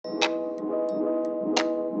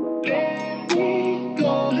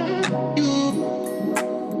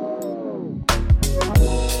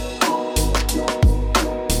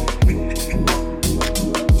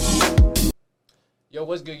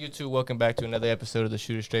what's good, YouTube? Welcome back to another episode of the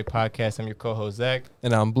Straight Podcast. I'm your co-host, Zach.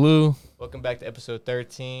 And I'm Blue. Welcome back to episode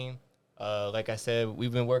 13. Like I said,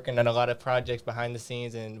 we've been working on a lot of projects behind the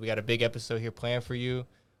scenes, and we got a big episode here planned for you.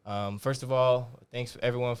 First of all, thanks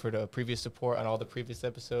everyone for the previous support on all the previous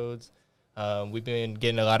episodes. We've been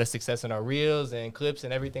getting a lot of success on our reels and clips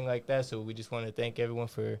and everything like that, so we just want to thank everyone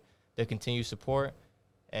for their continued support.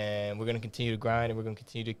 And we're going to continue to grind, and we're going to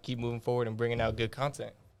continue to keep moving forward and bringing out good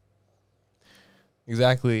content.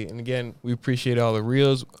 Exactly. And again, we appreciate all the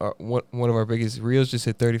reels. One of our biggest reels just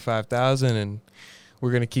hit 35,000, and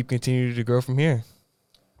we're going to keep continuing to grow from here.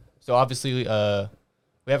 So obviously, we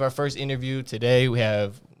have our first interview today. We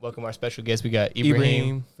have welcome our special guest. We got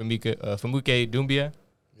Ibrahim Famouke Doumbia.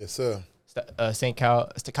 Yes, sir.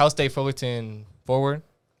 Cal State Fullerton forward.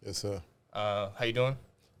 Yes, sir. How you doing?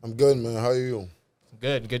 I'm good, man. How are you?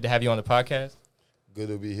 Good to have you on the podcast. Good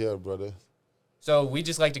to be here, brother. So we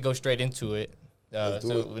just like to go straight into it. Let's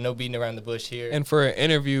do so it. no beating around the bush here. And for an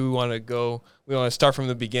interview, we want to start from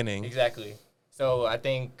the beginning. Exactly. So I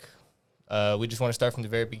think we just want to start from the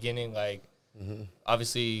very beginning. Like,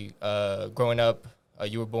 obviously, growing up,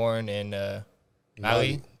 you were born in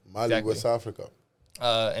Mali. Mali, Exactly. West Africa.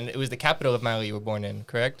 And it was the capital of Mali you were born in,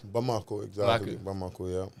 correct? Bamako, exactly.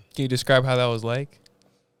 Bamako, yeah. Can you describe how that was like?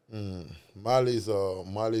 Mali's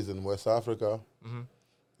in West Africa. Mm-hmm.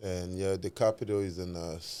 And, yeah, the capital is in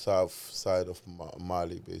the south side of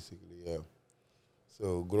Mali, basically, yeah.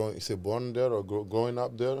 So, born there or growing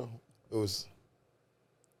up there,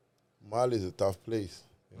 Mali is a tough place.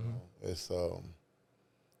 You know? It's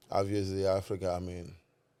obviously Africa. I mean,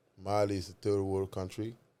 Mali is a third world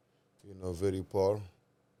country, very poor.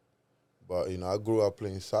 But, I grew up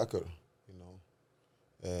playing soccer,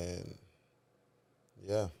 and,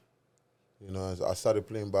 yeah, I started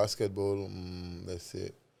playing basketball,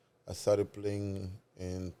 I started playing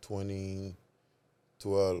in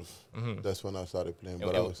 2012. That's when I started playing.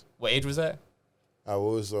 What age was that? I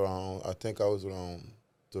was around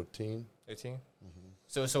 13. 13?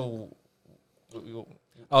 So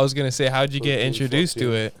I was going to say, how'd you get 13, introduced 14.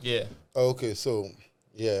 to it? yeah. Okay, so,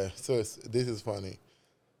 yeah, this is funny.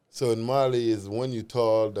 So in Mali is when you're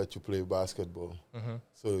tall that you play basketball.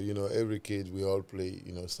 So, every kid, we all play,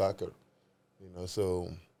 soccer. So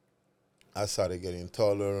I started getting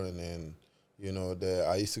taller, and then,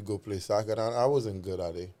 I used to go play soccer, and I wasn't good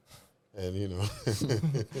at it. And,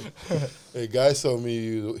 a guy saw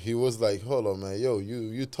me, he was like, hold on, man, yo,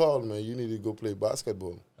 you tall, man, you need to go play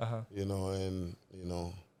basketball. And,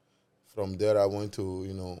 from there I went to,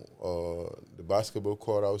 the basketball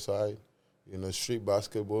court outside, street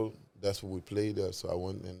basketball. That's what we played there. So I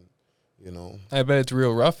went and, I bet it's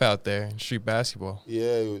real rough out there in street basketball.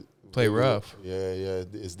 Yeah. Play rough. Yeah.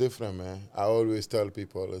 It's different, man. I always tell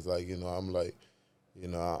people, it's like, I'm like,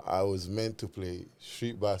 I was meant to play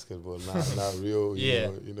street basketball, not real,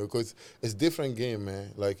 because it's different game,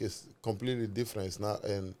 man. Like, it's completely different. It's not,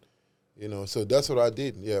 and, so that's what I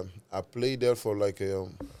did. Yeah. I played there for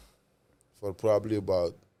for probably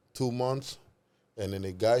about 2 months. And then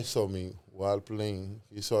a guy saw me while playing.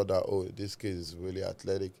 He saw that, oh, this kid is really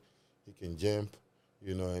athletic. He can jump,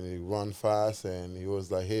 and he run fast. And he was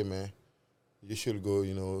like, hey, man, you should go,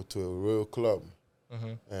 to a real club.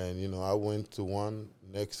 And, I went to one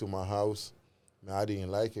next to my house. Man, I didn't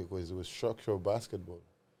like it because it was structural basketball.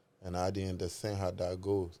 And I didn't understand how that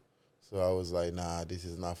goes. So I was like, nah, this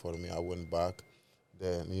is not for me. I went back.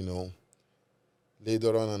 Then,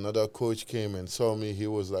 later on, another coach came and saw me. He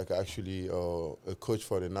was like actually a coach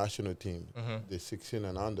for the national team, the 16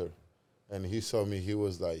 and under. And he saw me. He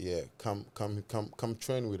was like, yeah, come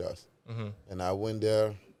train with us. And I went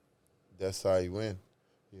there. That's how I went,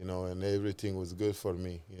 and everything was good for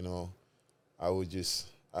me. I'm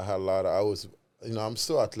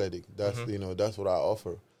still athletic. That's, that's what I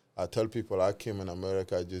offer. I tell people I came in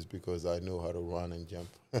America just because I know how to run and jump.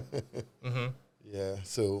 Yeah,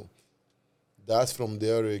 so that's from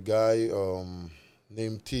there. A guy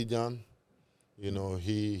named Tijan,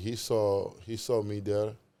 he saw me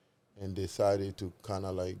there and decided to kind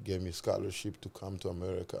of like give me scholarship to come to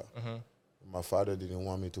America. My father didn't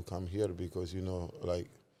want me to come here because, like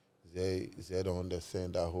they don't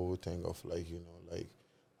understand that whole thing of like, like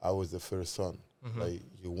I was the first son. Like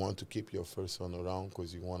you want to keep your first son around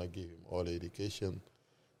because you want to give him all the education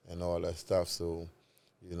and all that stuff. So,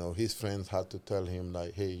 his friends had to tell him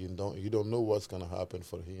like, hey, you don't know what's going to happen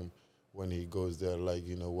for him when he goes there, like,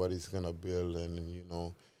 what he's going to build and,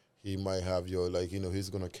 he might have your, like,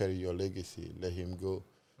 he's going to carry your legacy. Let him go.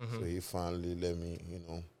 So he finally let me,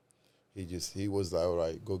 he was like, all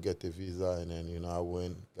right, go get the visa. And then, I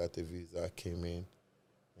went, got the visa, came in,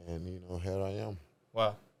 and, here I am.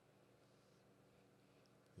 Wow.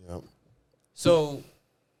 Yeah. So,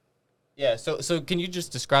 yeah. So can you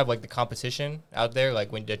just describe like the competition out there,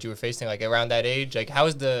 like that you were facing, like around that age? Like, how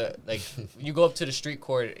is the like when you go up to the street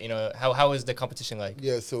court? You know, how is the competition like?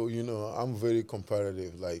 Yeah, so I'm very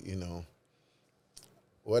competitive. Like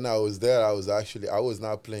when I was there, I was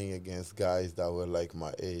not playing against guys that were like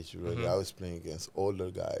my age. Really, I was playing against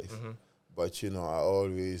older guys. But I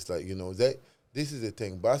always that this is the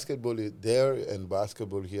thing. Basketball is there and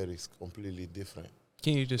basketball here is completely different.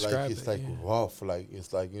 Can you describe Like it's like rough. Like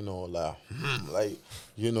it's like like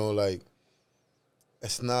like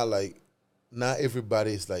it's not like not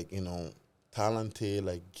everybody is like talented,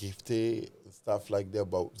 like gifted and stuff like that,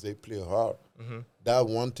 but they play hard. That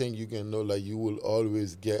one thing you can know, like you will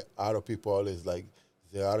always get out of people is like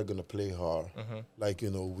they are gonna play hard. Like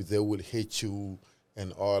they will hit you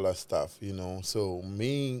and all that stuff. So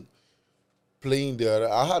me playing there,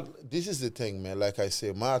 this is the thing, man. Like I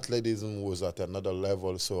said, my athleticism was at another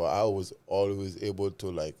level, so I was always able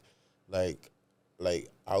to like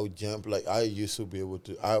I would jump. Like I used to be able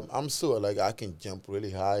to. I'm so like I can jump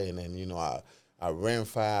really high, and then I ran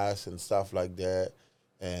fast and stuff like that,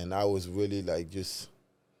 and I was really like just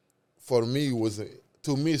for me it was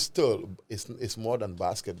to me still it's more than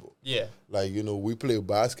basketball. Yeah. Like we play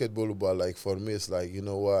basketball, but like for me it's like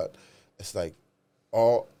what, it's like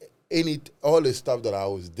all the stuff that I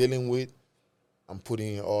was dealing with, I'm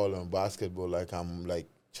putting it all on basketball. Like I'm like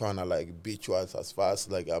trying to like beat you as fast.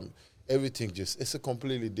 Like everything it's a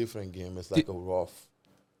completely different game. It's like a rough.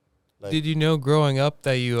 Like, did you know growing up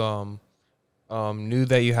that you knew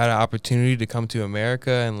that you had an opportunity to come to America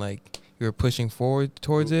and like you were pushing forward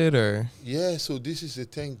towards it, or? Yeah, so this is the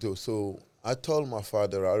thing though. So I told my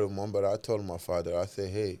father, I said,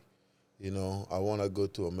 hey, I want to go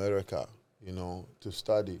to America, to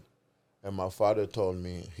study. And my father told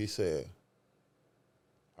me, he said,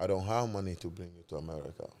 I don't have money to bring you to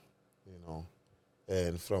America,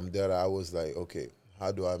 And from there, I was like, okay,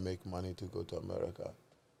 how do I make money to go to America?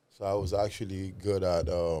 So I was actually good at,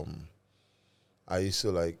 I used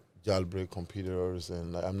to like jailbreak computers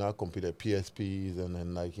and I'm not computer PSPs and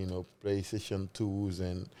then PlayStation 2s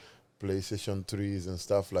and PlayStation 3s and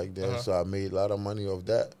stuff like that. So I made a lot of money off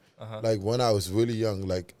that. Like when I was really young,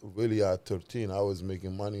 like really at 13, I was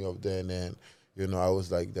making money off that. And then, I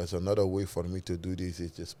was like, there's another way for me to do this.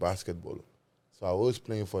 It's just basketball. So I was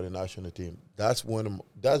playing for the national team. That's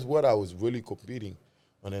what I was really competing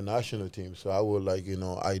on the national team. So I was like,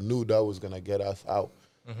 I knew that was going to get us out.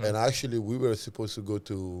 And actually, we were supposed to go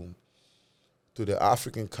to the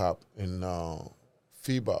African Cup in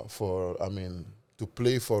FIBA to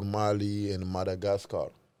play for Mali and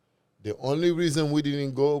Madagascar. The only reason we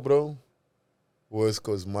didn't go, bro, was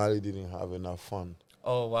because Mali didn't have enough fund.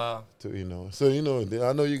 Oh, wow. So,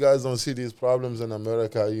 I know you guys don't see these problems in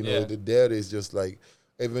America. The there is just like,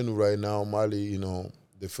 even right now, Mali,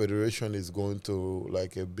 the federation is going through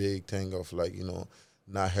like a big thing of like,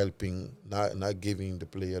 not helping, not giving the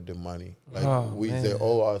player the money. Like they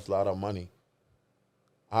owe us a lot of money.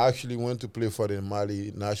 I actually went to play for the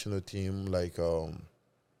Mali national team like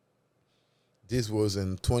this was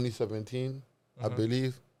in 2017, I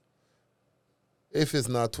believe. If it's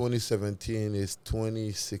not 2017, it's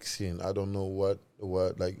 2016. I don't know what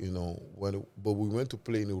but we went to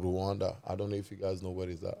play in Rwanda. I don't know if you guys know where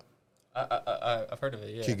is that. I've heard of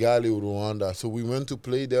it, yeah. Kigali, Rwanda. So we went to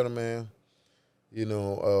play there, man.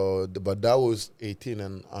 But that was 18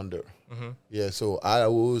 and under. Yeah, so I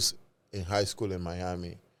was in high school in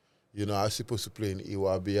Miami. I was supposed to play in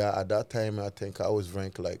Iwabia. At that time, I think I was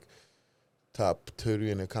ranked like top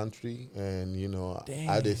 30 in the country. And,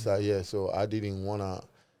 I decided, so I didn't want to,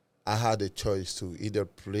 I had a choice to either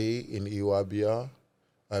play in Iwabia,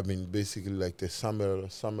 basically like the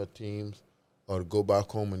summer teams, or go back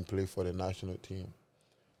home and play for the national team.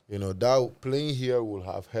 That playing here will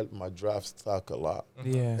have helped my draft stock a lot.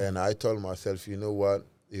 Yeah. And I told myself, you know what?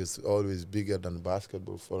 It's always bigger than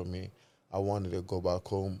basketball for me. I wanted to go back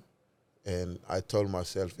home. And I told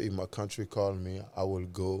myself, if my country called me, I will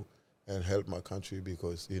go and help my country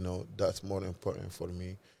because, that's more important for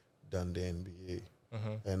me than the NBA.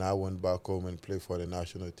 And I went back home and played for the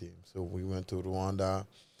national team. So we went to Rwanda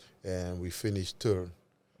and we finished third.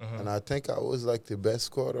 And I think I was like the best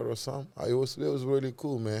scorer or something. It was really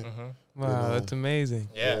cool, man. Wow, that's amazing.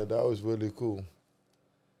 Yeah, that was really cool.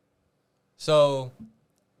 So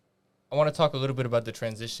I want to talk a little bit about the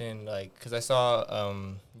transition, like, because I saw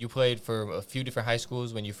you played for a few different high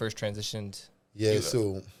schools when you first transitioned. Yeah,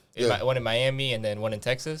 one in Miami and then one in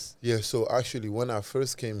Texas. Yeah, so actually when I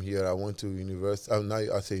first came here, I went to university. I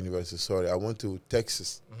went to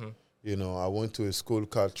Texas. I went to a school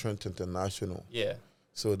called Trent International. Yeah.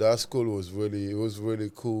 So that school was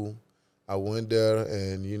really cool. I went there,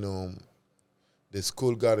 and the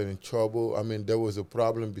school got in trouble. I mean, there was a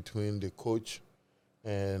problem between the coach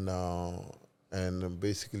and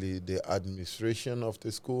basically the administration of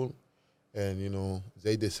the school, and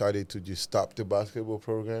they decided to just stop the basketball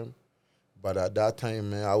program. But at that time,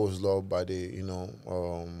 man, I was loved by the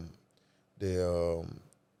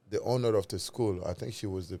owner of the school. I think she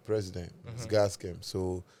was the president, Ms. Gaskem.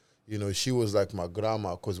 So, she was like my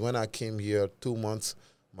grandma. Because when I came here 2 months,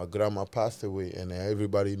 my grandma passed away, and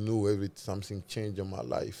everybody knew something changed in my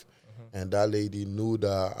life. And that lady knew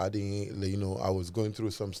that I didn't, I was going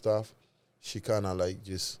through some stuff. She kind of like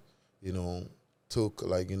just, took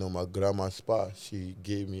like, my grandma's spot. She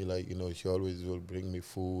gave me like, she always will bring me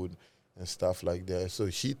food and stuff like that. So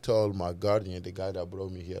she told my guardian, the guy that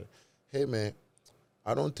brought me here, hey, man,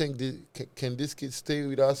 I don't think can this kid stay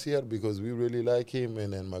with us here because we really like him.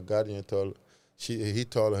 And then my guardian he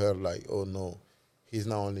told her like, oh, no, he's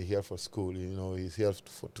not only here for school, he's here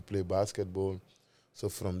to play basketball. So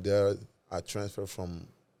from there, I transferred from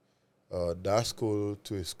that school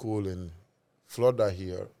to a school in Florida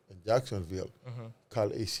here in Jacksonville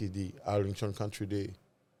called ACD, Arlington Country Day.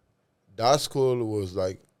 That school was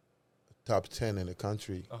like top 10 in the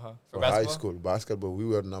country for high school basketball. We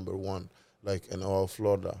were number 1, like in all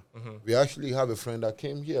Florida. We actually have a friend that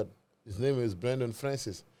came here. His name is Brandon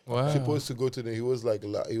Francis. Wow. Supposed to go to he was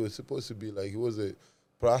supposed to be like, he was a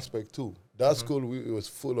prospect too. That school, it was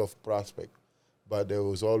full of prospect. But there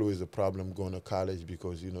was always a problem going to college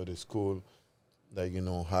because, the school, like,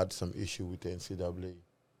 had some issue with the NCAA.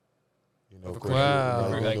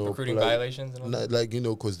 Recruiting violations and all that? Like,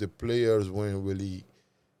 because the players weren't really,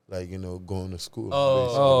 like, going to school.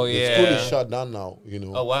 Yeah. The school is shut down now,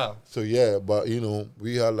 Oh, wow. So, yeah, but,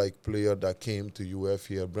 we had, like, player that came to UF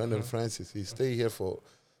here. Brandon Francis, he stayed here for,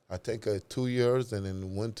 I think, 2 years and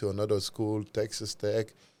then went to another school, Texas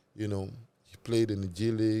Tech. He played in the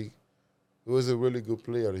G League. He was a really good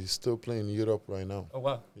player. He's still playing in Europe right now. Oh,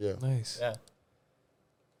 wow. Yeah. Nice. Yeah.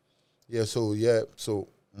 Yeah, so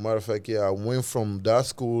matter of fact, I went from that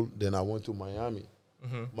school, then I went to Miami,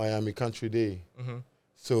 Miami Country Day.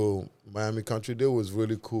 So Miami Country Day was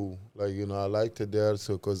really cool. Like, I liked it there.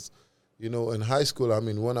 So, because, in high school, I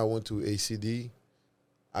mean, when I went to ACD,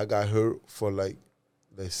 I got hurt for like,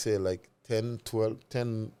 let's say like 10 to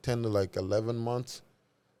like 11 months.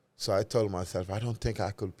 So I told myself, I don't think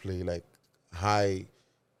I could play like high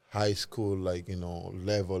school, like,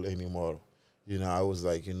 level anymore. I was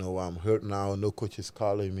like, I'm hurt now. No coach is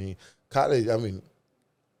calling me. College, I mean,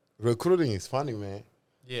 recruiting is funny, man.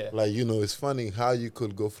 Yeah. Like, it's funny how you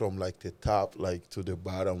could go from like the top, like to the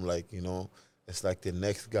bottom, like, it's like the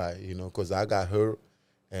next guy, because I got hurt.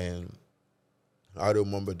 And I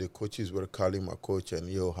remember the coaches were calling my coach and,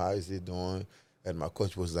 how is he doing? And my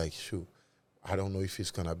coach was like, shoot, I don't know if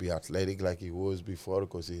he's going to be athletic like he was before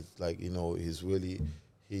because he's like, he's really,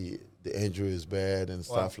 the injury is bad and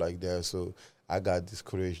stuff like that. So I got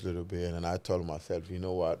discouraged a little bit and I told myself, you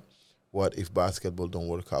know what if basketball don't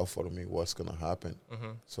work out for me, what's going to happen?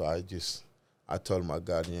 So I told my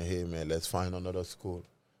guardian, hey, man, let's find another school,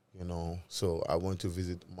 So I went to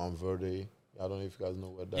visit Montverde. I don't know if you guys know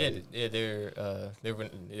what that is. Yeah,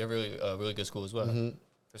 they're really really good school as well.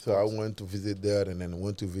 So I went to visit there and then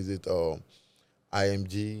went to visit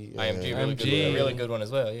IMG. Really good one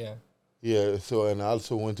as well, yeah. Yeah, so and I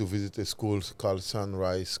also went to visit a school called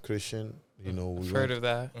Sunrise Christian. I've heard of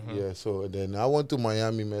that. Yeah, so then I went to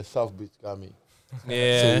Miami, man. South Beach got me.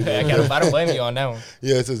 Yeah. So, I don't blame you on that one.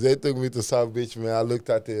 Yeah, so they took me to South Beach, man. I looked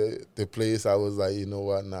at the place. I was like, you know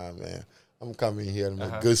what? Nah, man. I'm coming here,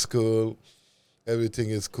 man. Good school. Everything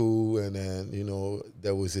is cool. And then,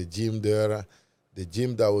 there was a gym there. The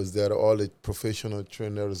gym that was there, all the professional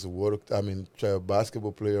trainers worked. I mean,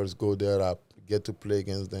 basketball players go there. I get to play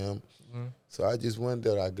against them. So I just went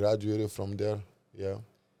there. I graduated from there. Yeah.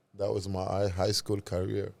 That was my high school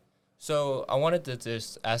career. So I wanted to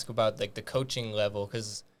just ask about like the coaching level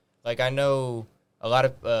because, like, I know a lot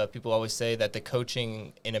of people always say that the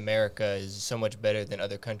coaching in America is so much better than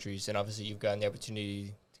other countries, and obviously you've gotten the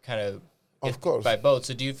opportunity to kind of get by both.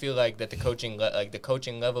 So do you feel like that the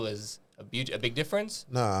coaching level is a big difference?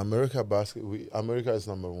 Nah, America is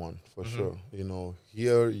number one for sure.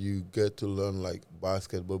 Here you get to learn like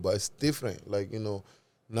basketball, but it's different. Like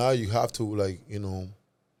now you have to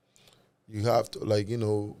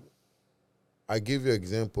I give you an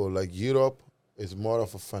example, like Europe is more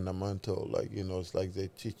of a fundamental, like, it's like they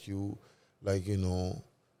teach you, like,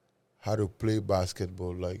 how to play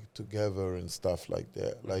basketball, like, together and stuff like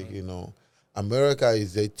that. Like, America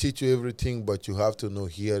is, they teach you everything, but you have to know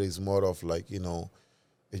here is more of, like,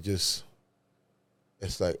 it's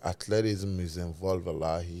it's like athleticism is involved a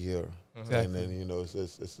lot here, Exactly. and then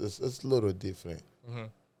it's a little different. Mm-hmm.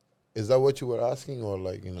 Is that what you were asking, or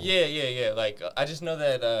like Yeah. Like I just know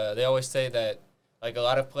that they always say that like a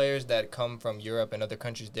lot of players that come from Europe and other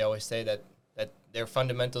countries, they always say that their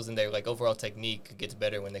fundamentals and their like overall technique gets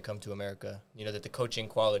better when they come to America. You know that the coaching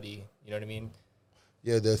quality. You know what I mean?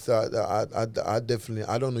 Yeah, that's I definitely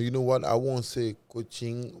I don't know. You know what? I won't say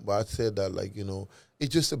coaching, but I said that like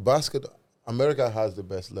it's just a basket. America has the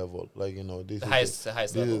best level. Like The highest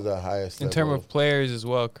this level. is the highest In level. terms of players as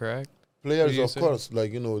well, correct? Players, you of say? course,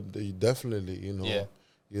 like they definitely, Yeah.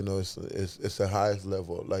 it's the highest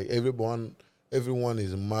level. Like everyone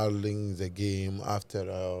is modeling the game after,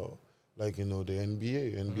 like the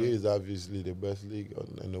NBA. NBA is obviously the best league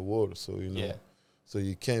in the world. So Yeah. so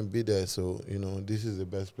you can't be there. So this is the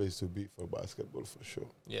best place to be for basketball for sure.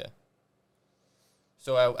 Yeah.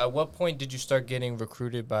 So at what point did you start getting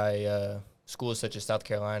recruited by schools such as South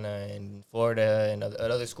Carolina and Florida and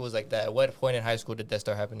other schools like that? At what point in high school did that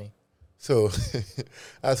start happening? So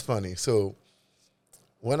that's funny. So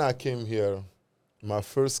when I came here, my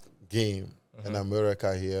first game in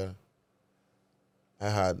America here, I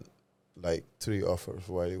had like 3 offers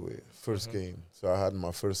right away. First game. So I had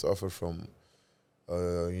my first offer from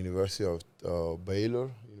University of Baylor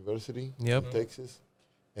University, Yep. in Texas,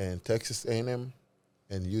 and Texas A&M,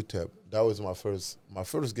 and UTEP. That was my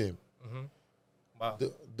first game. Mm-hmm. Wow.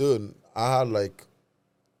 Dude, I had like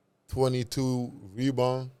 22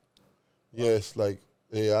 rebound. Yes, like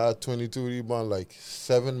I had 22 rebound, like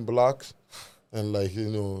 7 blocks, and like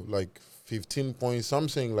like 15 points,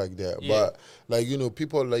 something like that. Yeah. But like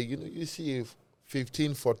people like you see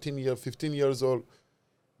 15 years old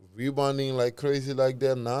rebounding like crazy like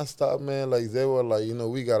that nonstop, man. Like they were like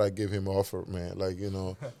we gotta give him an offer, man. Like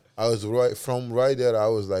I was right there. I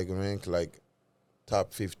was like ranked like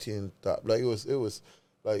top 15, top like it was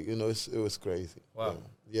like it was crazy. Wow.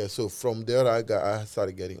 Yeah. So from there I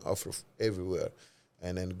started getting offers everywhere,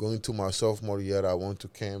 and then going to my sophomore year I went to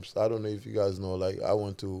camps. I don't know if you guys know, like I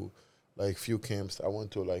went to like few camps. I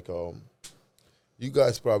went to like you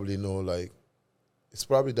guys probably know, like it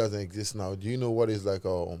probably doesn't exist now. Do you know what is like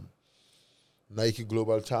Nike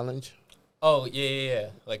Global Challenge? Oh yeah.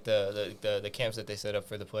 Like the camps that they set up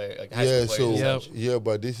for the player, like the high Yeah, school so players. and such. yeah,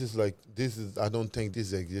 but this is I don't think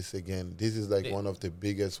this exists again. This is like one of the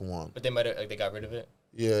biggest one. But they might have they got rid of it.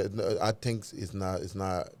 Yeah, no, I think it's not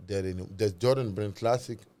there anymore. There's Jordan Brand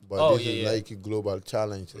Classic, but Oh, this yeah, is yeah. Nike Global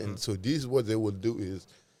Challenge, and so this what they will do is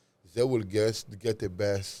they will get the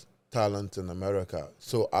best talent in America.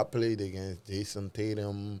 So I played against Jason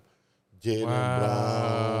Tatum, Jalen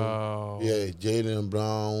Wow. Brown, yeah, Jalen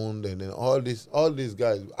Brown, and then all these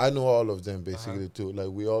guys. I know all of them basically too. Like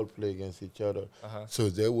we all play against each other. So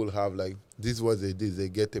they will have like this is what they did. They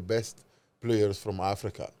get the best players from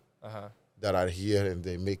Africa that are here, and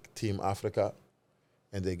they make Team Africa,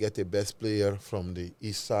 and they get the best player from the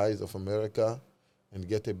east side of America, and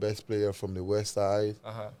get the best player from the west side,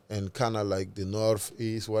 and kind of like the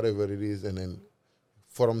northeast, whatever it is, and then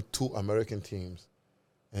form 2 American teams,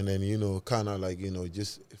 and then kind of like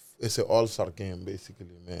just it's an all-star game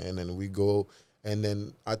basically, man. And then we go, and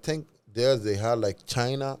then I think they had like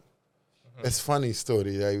China. It's funny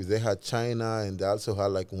story. Like they had China, and they also had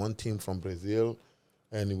like one team from Brazil,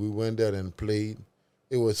 and we went there and played.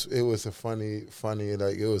 It was a funny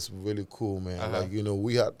like it was really cool, man. Like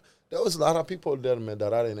we had there was a lot of people there, man,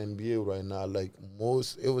 that are in NBA right now. Like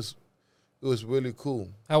it was really cool.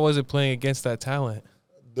 How was it playing against that talent?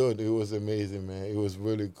 Dude, it was amazing, man. It was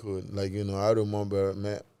really cool. Like I remember,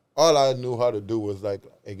 man. All I knew how to do was like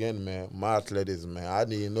again, man, my athleticism, man. I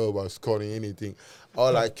didn't know about scoring anything.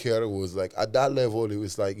 All I cared was like at that level, it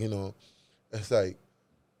was like it's like.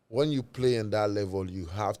 When you play in that level, you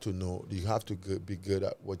have to know, you have to be good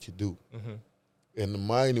at what you do. And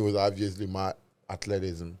mine was obviously my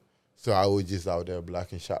athleticism. So I was just out there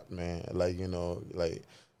blocking shot, man. Like,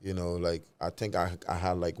 like I think I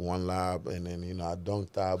had like 1 lab, and then, I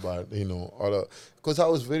dunked that, but, because I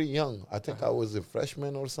was very young. I think I was a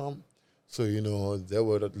freshman or something. So, they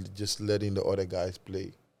were just letting the other guys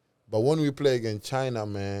play. But when we play against China,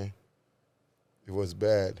 man, it was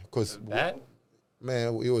bad. Bad?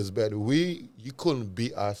 Man, it was bad. You couldn't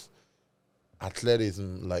beat us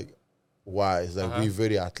athleticism like wise. Like we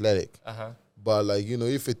very athletic. But like,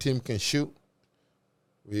 if a team can shoot,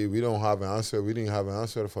 we don't have an answer. We didn't have an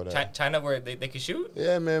answer for that. China where they can shoot?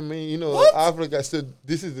 Yeah, man. What? Africa said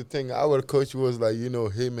this is the thing. Our coach was like,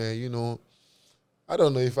 hey man, I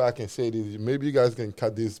don't know if I can say this. Maybe you guys can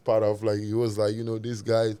cut this part off. Like he was like, these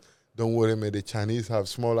guys don't worry, man. The Chinese have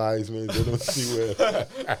small eyes, man. They don't see well.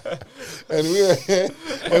 and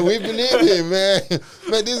we believe him, man.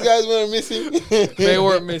 Man, these guys weren't missing. They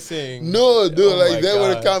weren't missing. No, dude. Oh Like my they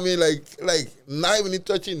were God. coming, like not even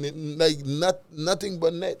touching it, like nothing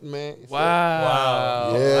but net, man. So,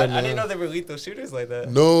 Wow. Yeah, I man. didn't know they were lethal shooters like that.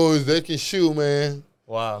 no, they can shoot, man.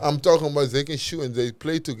 Wow. I'm talking about they can shoot and they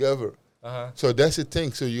play together. Uh-huh. So that's the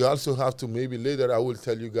thing. So you also have to, maybe later I will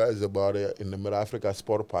tell you guys about it in the Mid Africa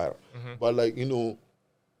Sport Pyre. Mm-hmm. But like,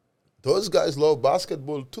 those guys love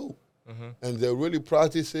basketball too. Mm-hmm. And they really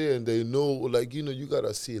practice it and they know, like, you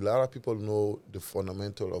gotta see, a lot of people know the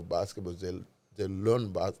fundamental of basketball. They learn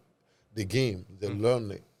about the game. They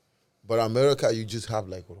learn it. But America, you just have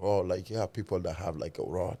like raw, like you have people that have like a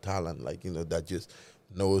raw talent, like, that just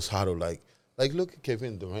knows how to like look at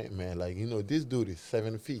Kevin Durant, man. Like, this dude is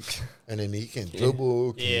 7 feet and then he can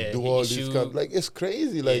dribble, can do he all can these shoot. kind. Like, it's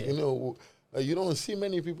crazy. Like, Yeah. like you don't see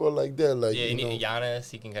many people like that. Like, Yeah,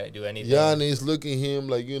 Giannis, he can kind of do anything. Giannis, look at him,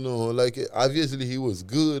 like, like obviously he was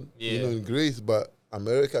good, Yeah. in Greece, but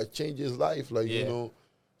America changed his life, like, Yeah.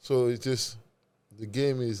 So it's just, the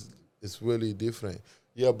game it's really different.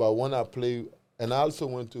 Yeah, but when I play, and I also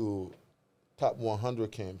went to top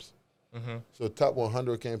 100 camps. Mm-hmm. So top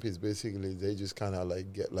 100 camp is basically, they just kind of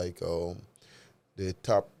like get like the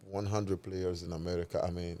top 100 players in America,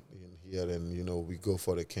 in here, and, we go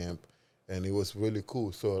for the camp. And it was really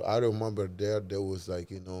cool. So I remember there was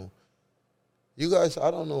like, you guys,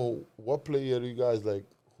 I don't know what player you guys like,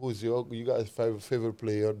 who's you guys' favorite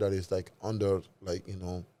player that is like under like,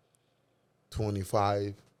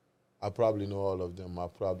 25. I probably know all of them. I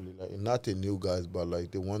probably like, not the new guys, but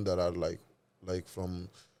like the one that are like from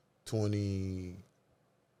 20,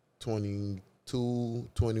 22,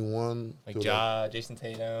 21. Like to Ja, Jason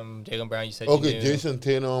Tatum, Jaylen Brown, you said okay, you knew. Jason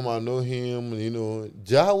Tatum, I know him.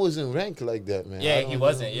 Ja wasn't ranked like that, man. Yeah, I he don't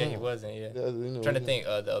wasn't. know. Yeah, he wasn't. Yeah. Yeah, Trying to think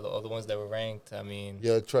the ones that were ranked. I mean,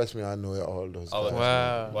 Yeah, trust me, I know all those Oh, guys.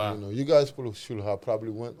 wow. man. Wow. You guys should have probably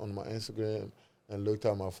went on my Instagram and looked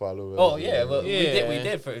at my followers. oh yeah, well we Yeah.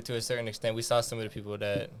 did to a certain extent. We saw some of the people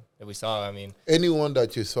that we saw. I mean, Anyone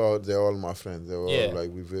that you saw, they're all my friends. They were Yeah. all like,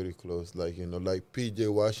 we're very close. Like, like PJ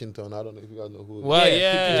Washington. I don't know if you guys know who. Well, Yeah,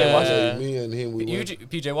 yeah. PJ Washington. Me and him, we went.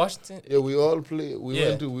 PJ Washington. Yeah, we all play. We Yeah.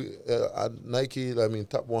 went to at Nike.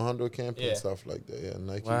 Top 100 camp Yeah. and stuff like that. Yeah,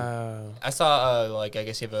 Nike. Wow. I saw like I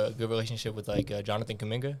guess you have a good relationship with like Jonathan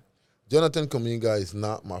Kuminga. Jonathan Kuminga is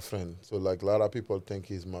not my friend. So like a lot of people think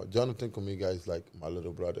he's my Jonathan Kuminga is like my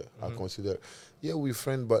little brother. I consider, we're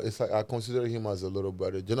friends, but it's like I consider him as a little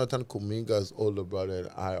brother. Jonathan Kuminga's older brother and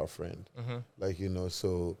I are friends. Mm-hmm. Like,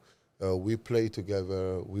 so we play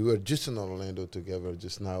together. We were just in Orlando together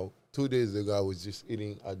just now. 2 days ago, I was just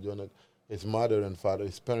eating at Jonathan. His mother and father,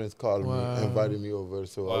 his parents called Wow. me, invited me over.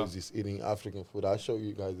 So I Wow. was just eating African food. I'll show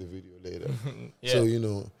you guys the video later. Yeah. So,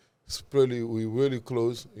 it's we really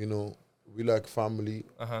close, we like family,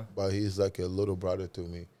 Uh-huh. but he's like a little brother to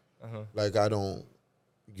me. Uh-huh. Like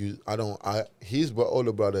his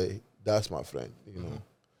older brother, that's my friend,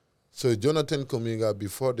 So Jonathan Kuminga,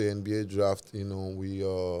 before the NBA draft,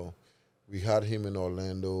 we had him in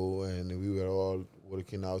Orlando and we were all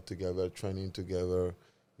working out together, training together.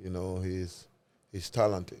 He's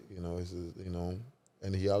talented,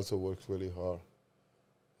 and he also works really hard.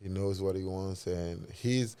 He knows what he wants, and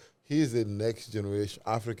he's the next generation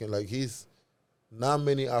African. Like, not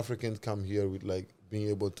many Africans come here with like being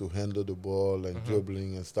able to handle the ball and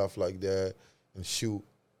dribbling and stuff like that and shoot.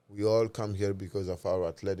 We all come here because of our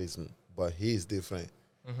athleticism, but he's different.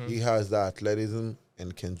 Mm-hmm. He has the athleticism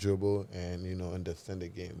and can dribble and understand the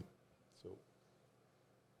game.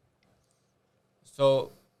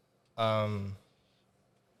 So,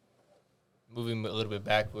 moving a little bit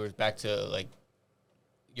backwards, back to like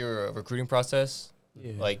your recruiting process.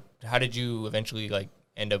 Yeah. Like, how did you eventually like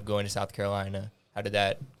end up going to South Carolina? How did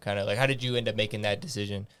that kind of like? How did you end up making that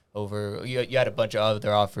decision over? You had a bunch of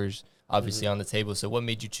other offers, obviously, on the table. So, what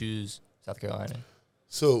made you choose South Carolina?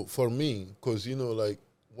 So for me, because like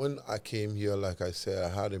when I came here, like I said, I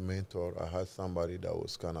had a mentor. I had somebody that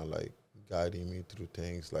was kind of like guiding me through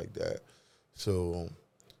things like that. So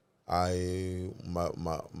the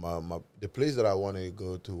place that I wanted to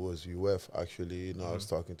go to was UF. Actually, I was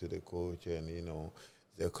talking to the coach, and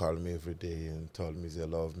they called me every day and told me they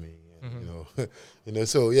love me, and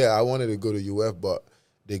So yeah, I wanted to go to UF, but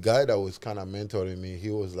the guy that was kind of mentoring me, he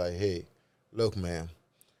was like, "Hey, look, man,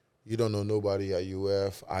 you don't know nobody at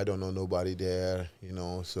UF. I don't know nobody there,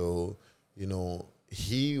 So,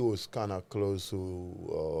 he was kind of close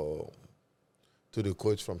to the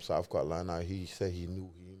coach from South Carolina. He said he knew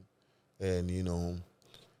him,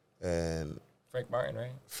 and Frank Martin,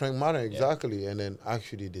 right? Frank Martin, exactly. And then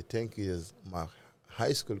actually, the thing is, my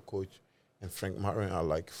high school coach and Frank Martin are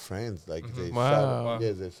like friends. Like they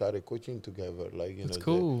started coaching together. Like That's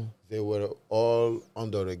cool. They were all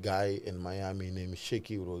under a guy in Miami named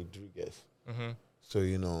Shaky Rodriguez. So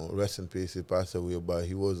rest in peace. He passed away, but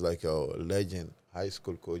he was like a legend high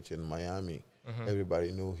school coach in Miami.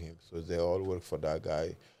 Everybody knew him, so they all worked for that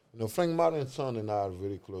guy. Frank Martin's son and I are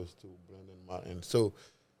very close to Brandon Martin. So,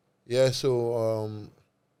 yeah,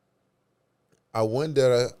 I went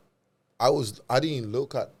there. I always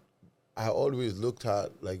looked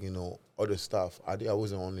at, like, other stuff. I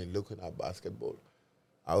wasn't only looking at basketball.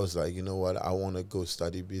 I was like, you know what, I want to go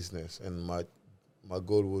study business. And my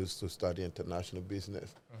goal was to study international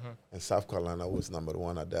business. And South Carolina was number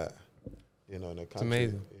one at that, in the country. It's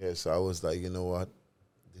amazing. Yeah, so I was like, you know what,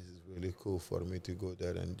 this is really cool for me to go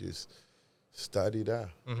there and just study that.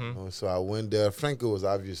 So I went there. Frank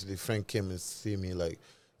came and see me, like,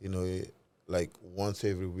 like once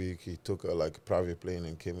every week. He took a private plane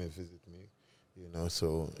and came and visit me,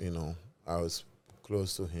 so I was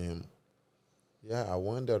close to him. Yeah, I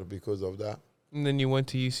went there because of that. And then you went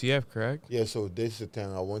to UCF, correct? Yeah, so this is the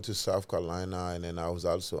thing. I went to South Carolina, and then I was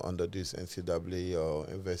also under this NCAA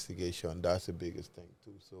investigation. That's the biggest thing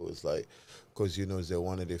too. So it's like, because they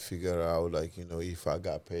wanted to figure out, like, if I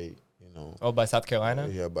got paid. Oh, by South Carolina?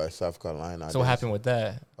 Yeah, by South Carolina. So what happened with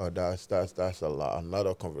that? Oh, that's a lot.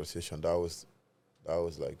 Another conversation. That was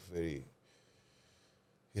like very.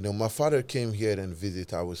 My father came here and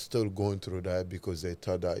visit. I was still going through that because they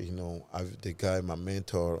thought that the guy, my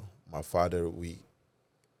mentor, my father,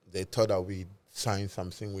 they thought that we signed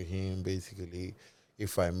something with him. Basically,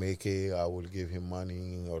 if I make it, I will give him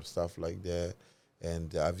money or stuff like that.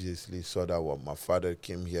 And obviously saw that when my father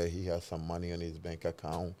came here, he had some money on his bank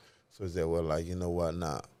account. So they were like, you know what,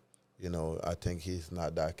 nah, I think he's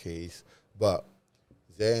not that case. But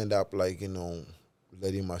they end up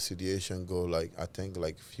letting my situation go, I think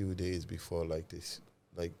a few days before this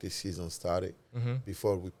season started,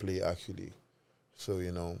 before we play actually. So,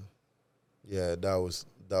 yeah, that was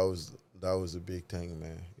a big thing,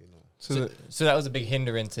 man. So that was a big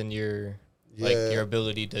hindrance in your your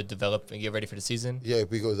ability to develop and get ready for the season? Yeah,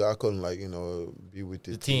 because I couldn't be with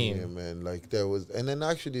the team and there was an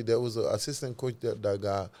assistant coach that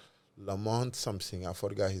got Lamont something. I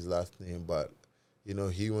forgot his last name, but he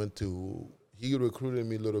recruited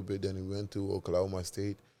me a little bit. Then he went to Oklahoma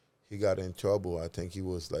State. He got in trouble. I think he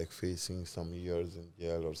was facing some years in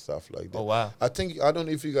jail or stuff like that. Oh wow! I don't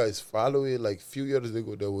know if you guys follow it. A few years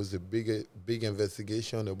ago, there was a big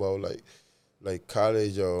investigation about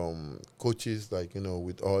college coaches,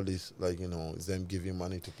 with all this, them giving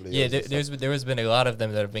money to players. Yeah, there has been a lot of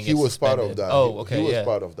them that have been. He was part of that. Oh, okay, he was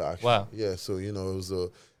part of that. Actually. Wow. Yeah, so it was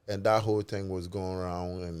and that whole thing was going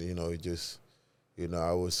around, and it just,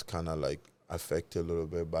 I was kind of affected a little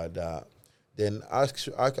bit by that. Then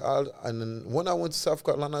and then when I went to South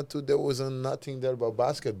Carolina too, there wasn't nothing there but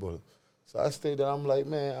basketball. So I stayed there. I'm like,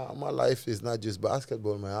 man, my life is not just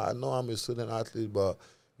basketball, man. I know I'm a student athlete, but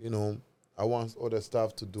I want other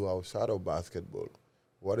stuff to do outside of basketball.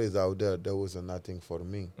 What is out there? There was nothing for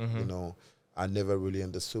me. I never really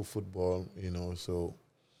understood football. So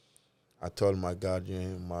I told my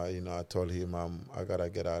guardian, I told him I gotta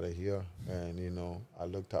get out of here, and I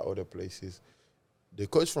looked at other places. The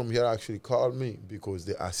coach from here actually called me because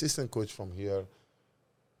the assistant coach from here,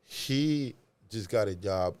 he just got a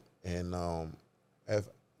job, and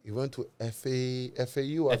he went to FAU.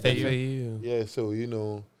 FAU. Yeah,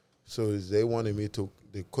 so so they wanted me to.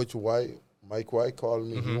 The coach Mike White called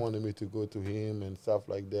me. He wanted me to go to him and stuff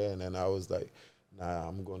like that, and then I was like, nah,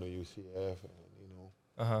 I'm going to UCF,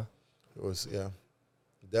 and it was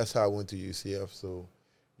that's how I went to UCF. So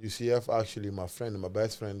UCF, actually, my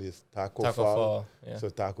best friend is Taco Fall. Yeah. So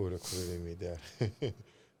Taco recruited me there.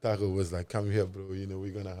 Taco was like, come here, bro. We're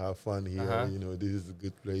going to have fun here. This is a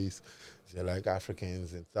good place. They like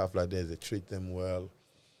Africans and stuff like that. They treat them well.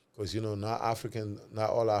 Because, not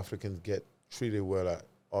all Africans get treated well at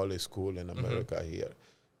all the school in America here.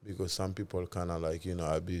 Because some people kind of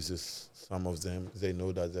abuse some of them. They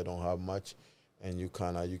know that they don't have much. And you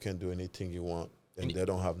can do anything you want. And they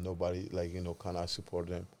don't have nobody, kind of support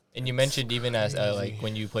them. And you mentioned even as,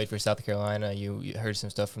 when you played for South Carolina, you heard some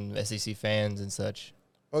stuff from SEC fans and such.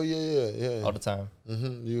 Oh, yeah. All the time.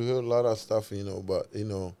 You hear a lot of stuff, but,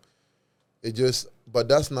 it just, but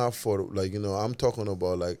that's not for, I'm talking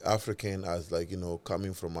about, African as,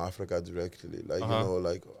 coming from Africa directly.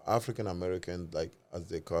 African American, as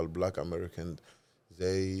they call Black American,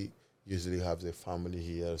 they usually have their family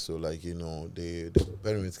here. So, the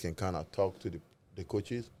parents can kind of talk to the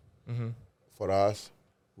coaches. For us,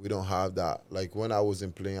 we don't have that. Like when I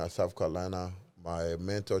wasn't playing at South Carolina, my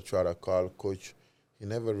mentor tried to call coach. He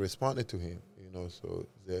never responded to him, so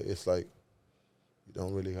it's like you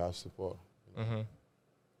don't really have support. Mm-hmm.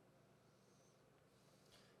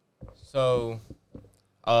 So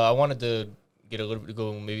I wanted to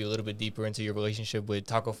go maybe a little bit deeper into your relationship with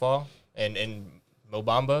Taco Fall and Mo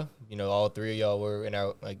Bamba. All three of y'all were in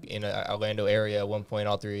our in a Orlando area at one point.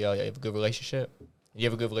 All three of y'all have a good relationship. You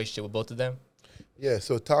have a good relationship with both of them? Yeah,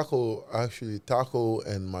 so Taco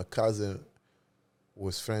and my cousin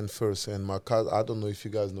was friends first, and my cousin, I don't know if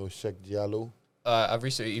you guys know Sheikh Diallo. I've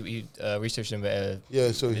researched him at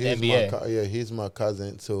yeah, so he's NBA. He's my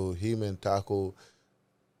cousin. So him and Taco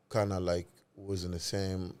kind of like was in the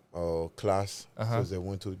same class, because they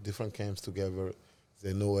went to different camps together.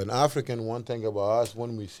 They know an African. One thing about us,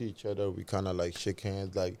 when we see each other, we kind of like shake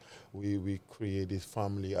hands, like we create this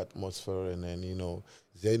family atmosphere, and then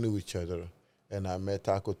they knew each other, and I met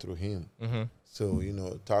Taco through him. Mm-hmm. So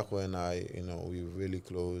Taco and I, we were really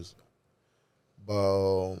close.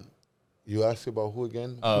 But you asked about who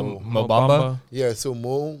again? Mo Bamba. Yeah, so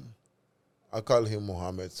Mo, I call him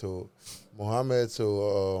Mohammed. So Mohammed,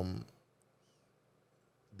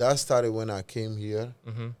 that started when I came here.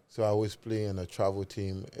 Mm-hmm. So I was playing a travel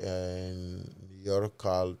team in New York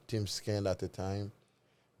called Team Scan at the time.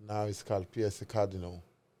 Now it's called PS Cardinal.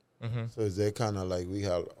 Mm-hmm. So they kind of like, we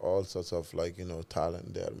had all sorts of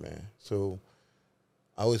talent there, man. So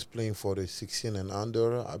I was playing for the 16 and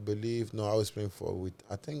under, I believe. No, I was playing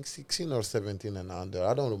I think 16 or 17 and under.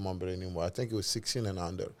 I don't remember anymore. I think it was 16 and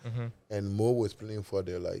under. Mm-hmm. And Mo was playing for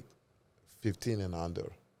the 15 and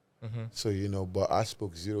under. Mm-hmm. So, but I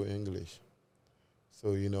spoke zero English.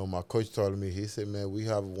 So, my coach told me, he said, man, we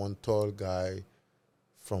have one tall guy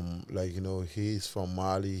from, he's from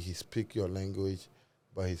Mali. He speaks your language,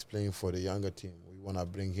 but he's playing for the younger team. We want to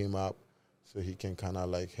bring him up so he can kind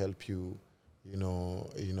of help you,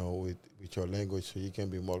 with your language, so you can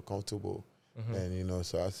be more comfortable. Mm-hmm. And,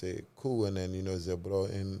 so I said, cool. And then, they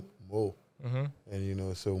brought in Mo. Mm-hmm.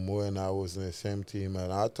 And, so Mo and I was in the same team.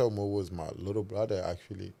 And I thought Mo was my little brother,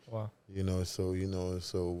 actually. Wow. So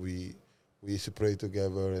we used to pray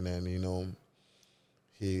together. And then,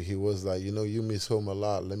 he was like, you miss home a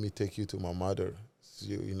lot. Let me take you to my mother, so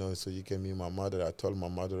you can meet my mother. I told my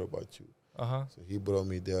mother about you. Uh-huh. So he brought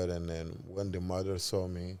me there. And then when the mother saw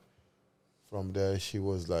me, from there, she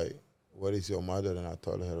was like, where is your mother? And I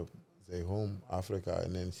told her, they home, Africa.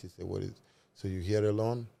 And then she said, so you here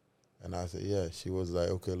alone? And I said, yeah. She was like,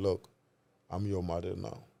 okay, look, I'm your mother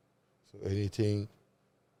now. So anything,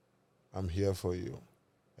 I'm here for you.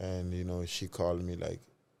 And, she called me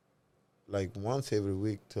like once every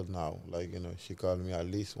week till now. She called me at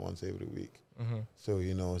least once every week. Mm-hmm.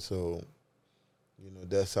 So,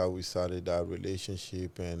 that's how we started that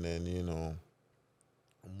relationship. And then,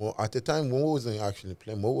 Mo, at the time, Mo wasn't actually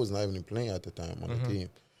playing. Mo was not even playing at the time on the team,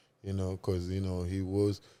 because, he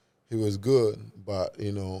was good. But,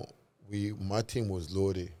 my team was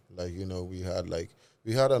loaded.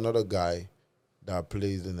 We had another guy that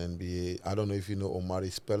plays in NBA. I don't know if you know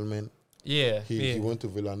Omari Spellman. Yeah. He went to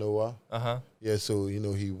Villanova. Uh-huh. Yeah, so,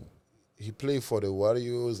 he played for the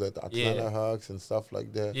Warriors at Atlanta Hawks and stuff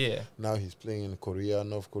like that. Yeah. Now he's playing in Korea,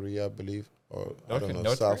 North Korea, I believe. Or I North- don't know,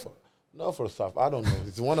 North South. Not for South. I don't know.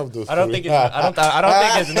 It's one of those. I don't think it's. I don't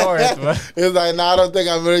think it's North. But It's like, I don't think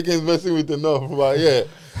Americans messing with the North, but yeah.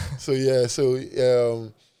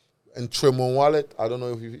 And Tremont Wallet, I don't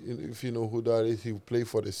know if you know who that is. He played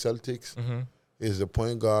for the Celtics. mm-hmm. He's a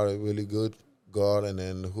point guard, a really good guard. And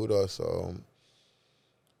then who does?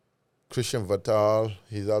 Christian Vital.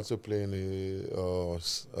 He's also playing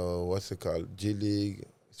what's it called? G League.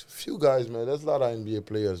 It's a few guys, man. There's a lot of NBA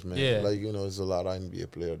players, man. Yeah. There's a lot of NBA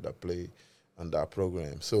players that play on that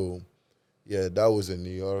program. So, yeah, that was in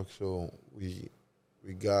New York. So we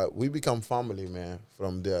become family, man,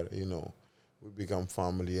 from there, We become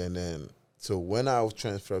family. And then, so when I was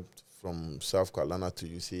transferred from South Carolina to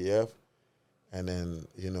UCF, and then,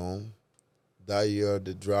 that year,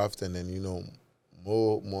 the draft, and then,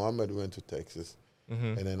 Mohammed went to Texas.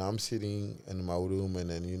 Mm-hmm. And then I'm sitting in my room and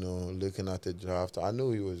then, looking at the draft. I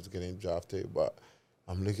knew he was getting drafted, but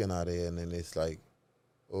I'm looking at it and then it's like,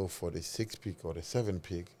 for the 6th pick or the 7th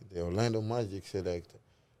pick, the Orlando Magic select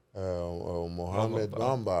Mohamed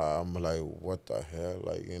Bamba. I'm like, what the hell?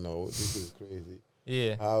 This is crazy.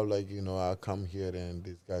 Yeah. How, I come here and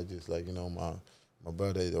this guy just my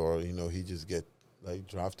brother, or, he just get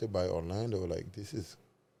drafted by Orlando. This is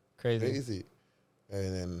crazy.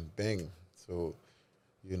 And then bang. So,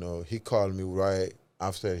 he called me right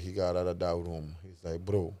after he got out of that room. He's like,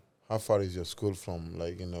 bro, how far is your school from,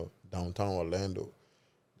 downtown Orlando?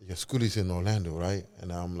 your school is in Orlando, right?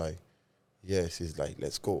 And I'm like, yes. He's like,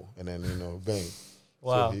 let's go. And then, bang.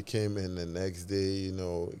 Wow. So he came in the next day,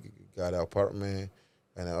 got an apartment.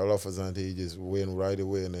 And then all of a sudden, he just went right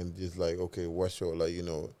away and then just like, okay, what's your, like,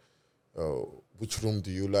 which room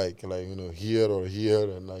do you like? Like, here or here?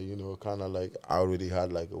 And like, kind of like I already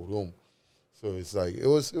had like a room. So it's like, it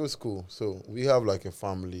was cool. So we have like a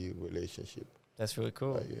family relationship. That's really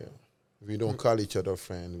cool. Like, yeah. We don't call each other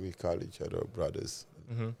friends. We call each other brothers.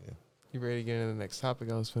 Mm-hmm. Yeah. You ready to get into the next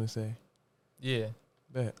topic? I was going to say. Yeah.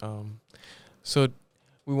 Bet. So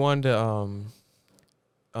we wanted to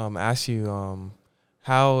ask you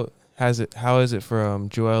how is it for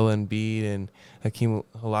Joel Embiid and Hakeem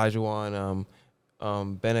Olajuwon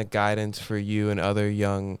been a guidance for you and other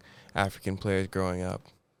young African players growing up?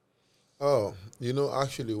 Oh,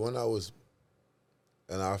 actually, when I was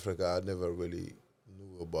in Africa, I never really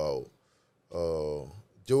knew about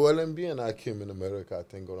Joel Embiid and Hakeem in America. I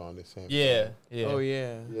think around the same time. Yeah. Oh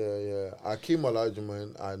yeah. Yeah. Hakeem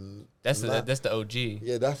Olajuwon, and That's the OG.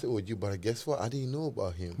 yeah, that's the OG. But guess what? I didn't know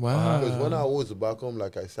about him. Wow. Because when I was back home,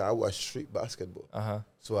 like I said, I was street basketball.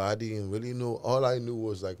 So I didn't really know. All I knew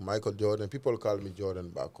was like Michael Jordan. People call me Jordan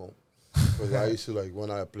back home. Because I used to, like,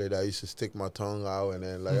 when I played, I used to stick my tongue out, and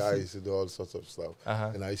then, like, I used to do all sorts of stuff.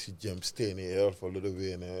 And I used to jump, stay in the air for a little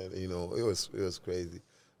bit, and then, it was crazy.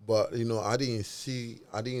 But, I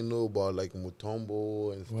didn't know about, like,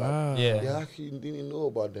 Mutombo and stuff. Wow. Yeah. Yeah, I actually didn't know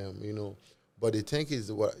about them, But the thing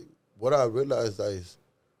is, what I realized is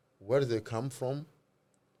where they come from,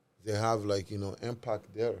 they have, like,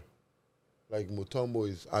 impact there. Like, Mutombo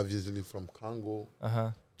is obviously from Congo.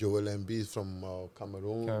 Joel Embiid from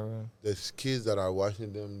Cameroon. There's kids that are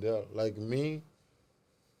watching them there. Like me,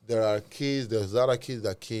 there's other kids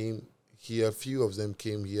that came here. A few of them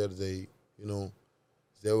came here. They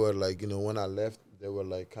were like, when I left, they were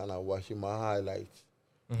like kind of watching my highlights.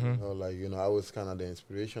 I was kind of the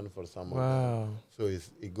inspiration for some of them. Wow. So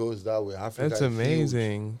it goes that way. Africa That's is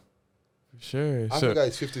amazing. huge. For sure. Africa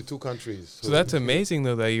is 52 countries. So that's amazing,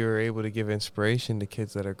 though, that you were able to give inspiration to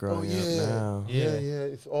kids that are growing up now. Yeah.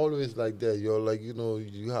 It's always like that. You're like,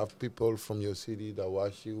 you have people from your city that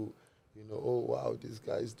watch you, oh, wow, this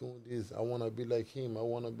guy's doing this. I want to be like him. I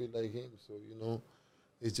want to be like him. So,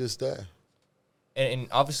 it's just that. And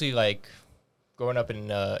obviously, like, growing up in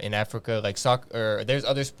Africa, like soccer, there's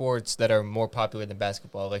other sports that are more popular than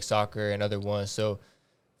basketball, like soccer and other ones. So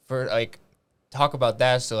for, like, talk about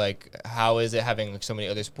that. So, like, how is it having, like, so many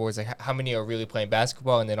other sports? Like, how many are really playing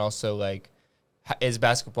basketball? And then also, like, is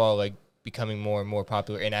basketball, like, becoming more and more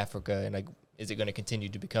popular in Africa? And, like, is it going to continue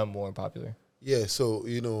to become more popular? Yeah, so,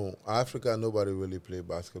 Africa, nobody really play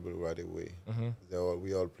basketball right away.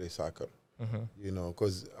 We all play soccer,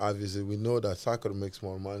 because obviously we know that soccer makes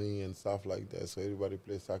more money and stuff like that. So everybody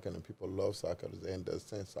plays soccer and people love soccer. They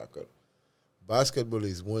understand soccer. Basketball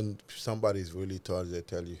is when somebody's really tall, they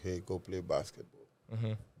tell you, hey, go play basketball.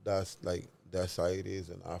 That's how it is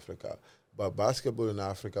in Africa. But basketball in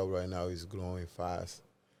Africa right now is growing fast.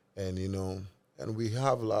 And, and we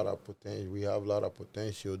have a lot of potential. We have a lot of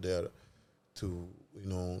potential there to,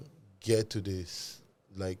 get to this,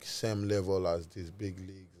 like, same level as these big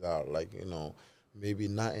leagues are. Like, maybe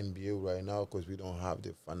not NBA right now because we don't have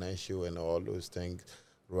the financial and all those things.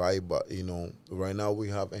 Right, but, right now we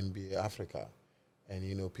have NBA Africa.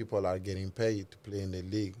 And, people are getting paid to play in the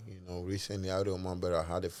league. Recently I remember I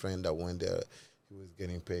had a friend that went there. He was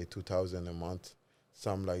getting paid $2,000 a month,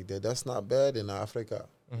 something like that. That's not bad in Africa.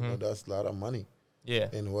 That's a lot of money. Yeah.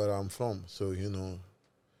 In where I'm from. So,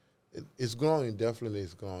 it's growing. Definitely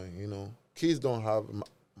it's growing, Kids don't have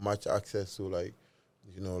much access to, like,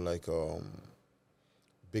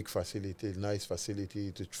 big facility, nice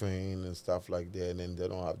facility to train and stuff like that, and then they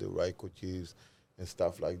don't have the right coaches and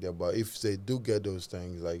stuff like that. But if they do get those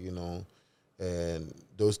things, like, and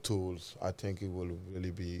those tools, I think it will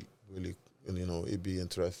really be, it'd be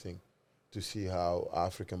interesting to see how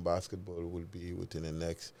African basketball will be within the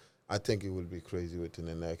next, I think it will be crazy within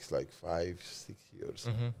the next, like, 5-6 years.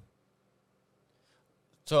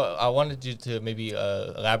 So I wanted you to maybe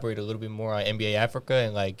elaborate a little bit more on NBA Africa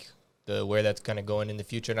and, like, where that's kind of going in the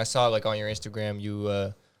future. And I saw, like, on your Instagram,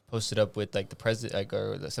 you posted up with, like, the president, like,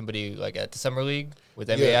 or somebody, like, at the summer league with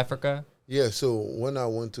NBA Africa. Yeah. So when I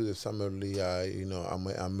went to the summer league, I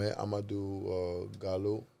met Amadou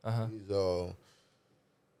Gallo.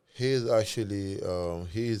 He's actually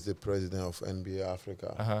he is the president of NBA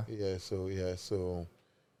Africa. So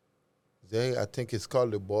I think it's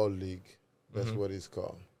called the Ball League. That's what it's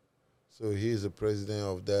called. So he's the president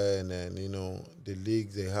of that, and then, the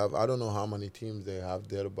leagues they have, I don't know how many teams they have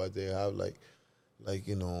there, but they have like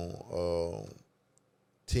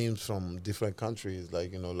teams from different countries.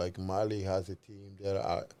 Like, like Mali has a team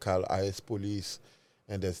there called IS Police,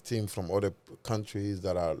 and there's team from other countries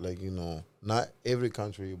that are like, not every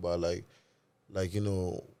country, but like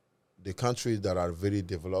the countries that are very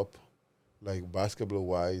developed, like basketball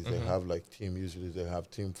wise, they have like team. Usually they have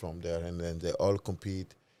team from there, and then they all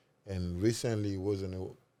compete. And recently it was in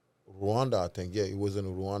Rwanda, I think. Yeah, it was in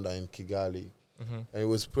Rwanda in Kigali, and it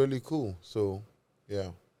was pretty cool. So,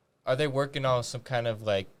 yeah. Are they working on some kind of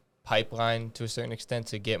like pipeline to a certain extent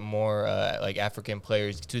to get more like African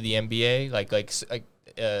players to the NBA?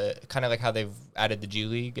 Kind of like how they've added the G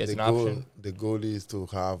League as an option. The goal is to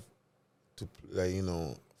have like,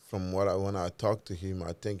 from when I talked to him,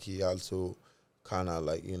 I think he also kind of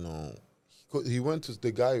like, he went to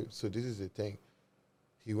the guy. So this is the thing.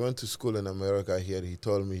 He went to school in America here. He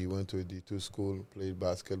told me he went to a D2 school, played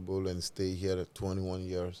basketball, and stayed here at 21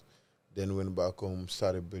 years. Then went back home,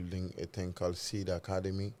 started building a thing called Seed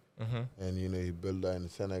Academy. And, he built that in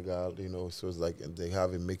Senegal, so it's like they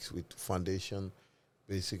have a mix with foundation,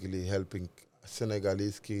 basically helping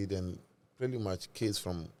Senegalese kids and pretty much kids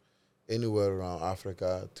from anywhere around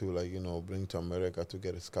Africa to like, bring to America to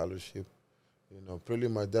get a scholarship. Pretty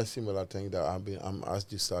much that similar thing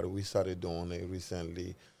that we started doing it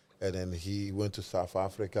recently. And then he went to South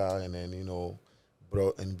Africa and then,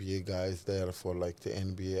 brought NBA guys there for like the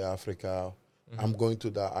NBA Africa. I'm going to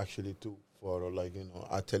that actually too for like,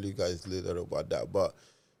 I'll tell you guys later about that. But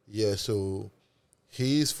yeah, so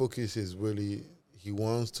his focus is really, he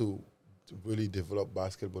wants to really develop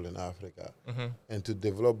basketball in Africa. And to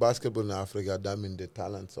develop basketball in Africa, that means the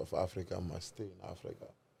talents of Africa must stay in Africa.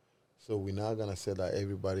 So we're not going to say that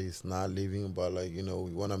everybody is not leaving, but like, we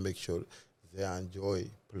want to make sure they enjoy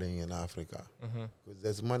playing in Africa. Because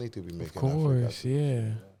there's money to be making in Africa. Of course, yeah.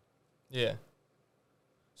 Yeah.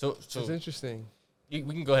 So it's interesting. We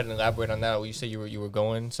can go ahead and elaborate on that. You said you were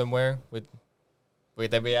going somewhere with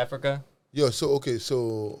NBA Africa? Yeah,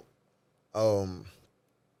 so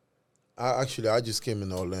I just came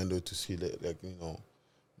in Orlando to see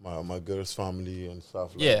my girl's family and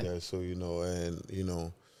stuff like that. So,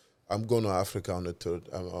 and I'm going to Africa on the 3rd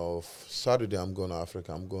of Saturday. I'm going to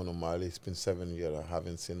Africa. I'm going to Mali. It's been 7 years. I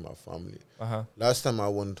haven't seen my family. Last time I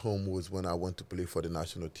went home was when I went to play for the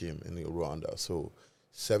national team in Rwanda. So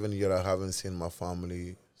 7 years I haven't seen my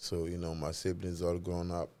family. So, my siblings all grown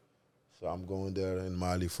up. So I'm going there in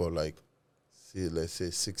Mali for let's say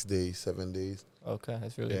 6 days, 7 days. Okay,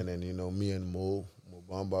 that's really. And then, me and Mo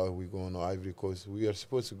Bamba, we going to Ivory Coast. We are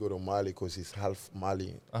supposed to go to Mali because he's half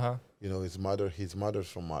Mali. His mother's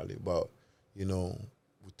from Mali. But,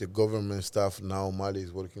 with the government stuff, now Mali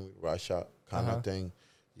is working with Russia kind of thing.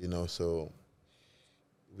 So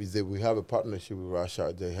we have a partnership with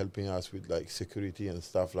Russia. They're helping us with like security and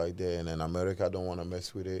stuff like that. And then America don't want to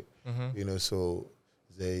mess with it. So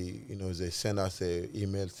they send us an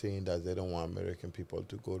email saying that they don't want American people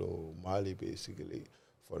to go to Mali basically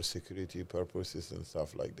for security purposes and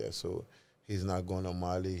stuff like that. So he's not going to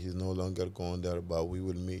Mali. He's no longer going there, but we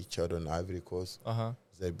will meet each other in Ivory Coast.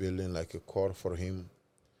 They're building like a court for him,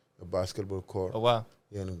 a basketball court. Oh, wow.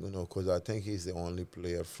 Because I think he's the only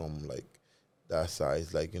player from like that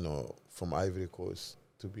size, like, from Ivory Coast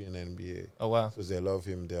to be in NBA. Oh, wow. So they love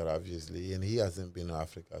him there, obviously. And he hasn't been in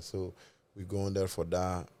Africa. So we're going there for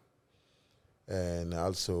that. And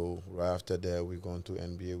also, right after that, we're going to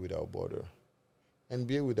NBA Without Border.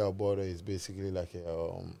 NBA Without Border is basically like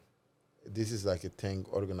this is like a thing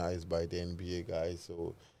organized by the NBA guys.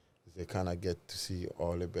 So they kind of get to see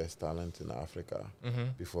all the best talent in Africa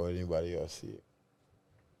before anybody else see it.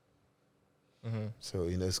 So,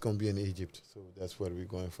 it's going to be in Egypt. So that's where we're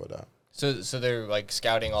going for that. So they're like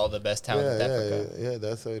scouting all the best talent in Africa. Yeah,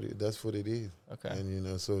 that's what it is. Okay.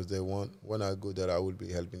 And so if they want, when I go there, I will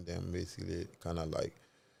be helping them basically, kind of like,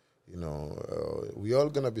 we all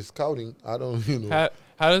gonna be scouting. I don't,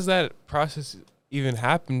 How does that process even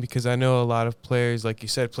happen? Because I know a lot of players, like you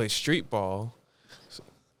said, play street ball. So,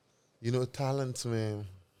 talents, man.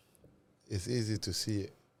 It's easy to see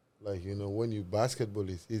it. Like, when you basketball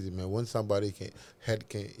is easy, man. When somebody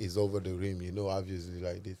is over the rim, obviously,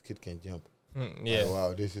 like, this kid can jump. Yeah. Like,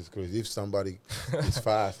 wow, this is crazy. If somebody is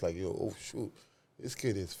fast, like, oh, shoot, this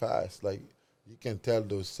kid is fast. Like, you can tell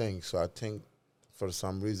those things. So I think for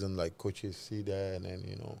some reason, like, coaches see that and then,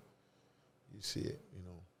 you see it,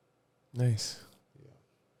 Nice.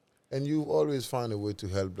 Yeah. And you always find a way to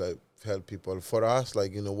help people. For us,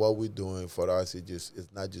 like, what we're doing, for us, it's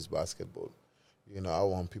not just basketball. I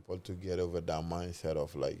want people to get over that mindset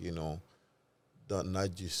of like, don't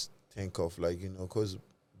not just think of like, because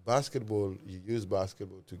basketball, you use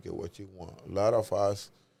basketball to get what you want. A lot of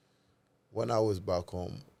us, when I was back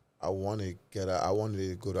home, I wanted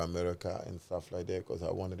to go to America and stuff like that because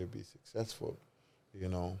I wanted to be successful, you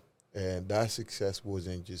know. And that success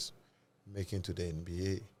wasn't just making to the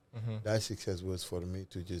NBA. Mm-hmm. That success was for me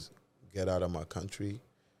to just get out of my country,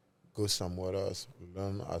 go somewhere else,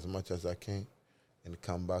 learn as much as I can, and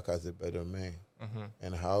come back as a better man. Mm-hmm.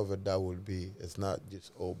 And however that will be, it's not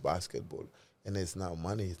just all basketball, and it's not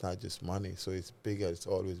money. It's not just money. So it's bigger. It's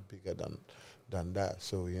always bigger than that.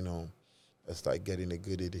 So you know, it's like getting a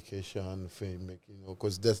good education,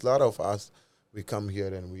 because there's a lot of us. We come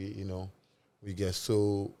here and we get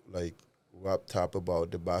so like wrapped up about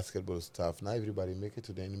the basketball stuff. Not everybody make it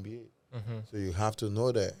to the NBA. Mm-hmm. So you have to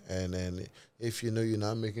know that. And then if you know you're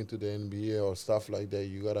not making to the NBA or stuff like that,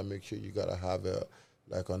 you gotta make sure you gotta have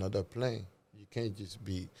another plan. You can't just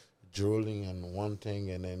be drooling on one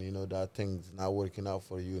thing and then that thing's not working out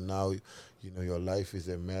for you. Now your life is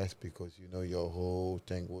a mess because your whole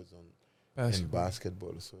thing was in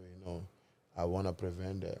basketball. So I want to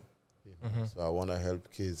prevent that. Mm-hmm. So I want to help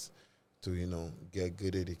kids to get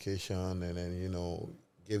good education and then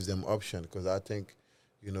gives them option, because I think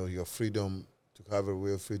your freedom, to have a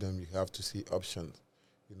real freedom, you have to see options.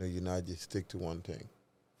 You not just stick to one thing.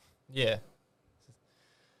 Yeah.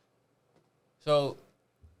 So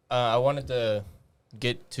I wanted to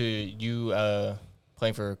get to you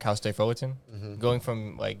playing for Cal State Fullerton. Mm-hmm. Going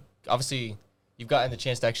from, like, obviously you've gotten the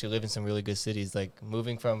chance to actually live in some really good cities. Like,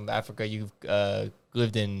 moving from Africa, you've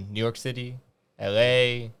lived in New York City,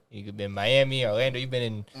 LA, you've been in Miami, Orlando. You've been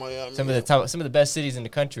in Miami, some of the best cities in the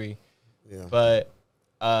country. Yeah. But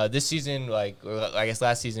this season, or I guess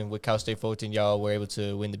last season with Cal State Fullerton, y'all were able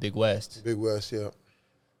to win the Big West. Big West, yeah.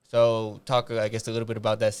 So talk, I guess, a little bit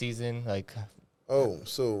about that season. Like,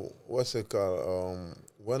 so what's it called?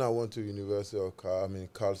 When I went to University of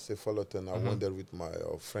Cal State Fullerton, I went there with my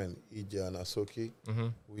friend Ija and Asoki. mm-hmm.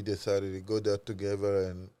 We decided to go there together,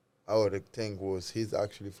 and our thing was he's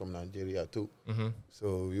actually from Nigeria too. Mm-hmm.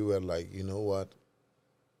 So we were like, you know what?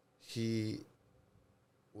 He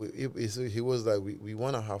was like, we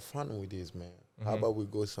want to have fun with this, man. Mm-hmm. How about we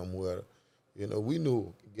go somewhere? We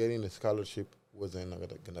knew getting a scholarship wasn't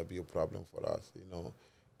going to be a problem for us,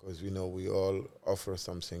 because we all offer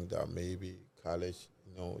something that maybe college,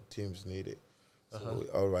 teams need it. So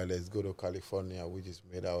all right, let's go to California. We just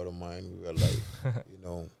made our mind. We were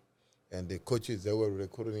like, and the coaches, they were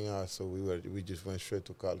recruiting us, so we just went straight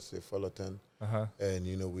to Cal State Fullerton,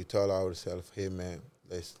 and we told ourselves, hey man,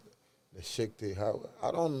 let's shake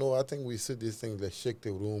I don't know. I think we said this thing, let's shake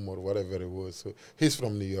the room or whatever it was. So he's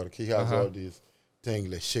from New York. He has all these things,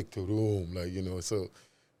 let's shake the room, So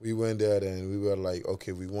we went there and we were like,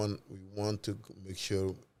 okay, we want to make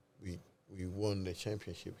sure we won the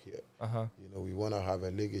championship here. We want to have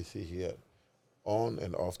a legacy here, on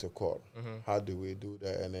and off the court. How do we do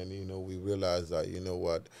that? And then we realized that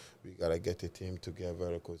what, we gotta get a team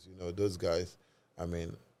together, because those guys,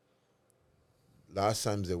 last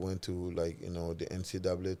time they went to the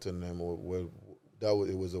NCAA tournament,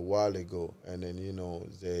 it was a while ago, and then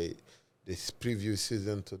this previous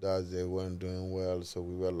season to that they weren't doing well, so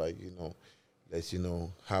we were like, let's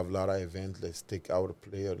have a lot of events. Let's take our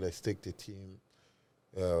player. Let's take the team,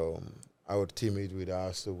 our teammate with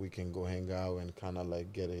us, so we can go hang out and kind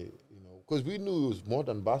of get because we knew it was more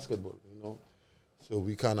than basketball, So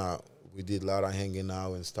we did a lot of hanging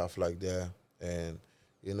out and stuff like that, and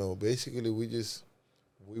basically we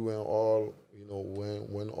went all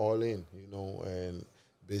went all in, and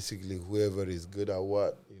basically whoever is good at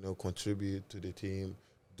what, contribute to the team,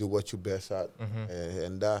 do what you best at,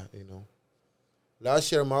 and that,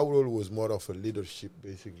 Last year, my role was more of a leadership,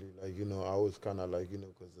 basically. I was kind of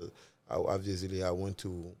because obviously I went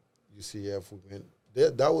to UCF.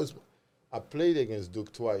 I played against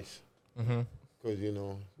Duke twice. Because,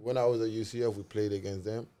 when I was at UCF, we played against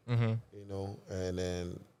them, and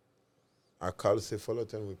then at Cal State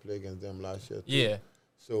Fullerton, we played against them last year too. Yeah.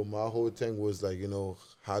 So my whole thing was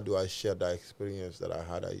how do I share that experience that I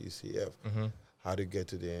had at UCF? How to get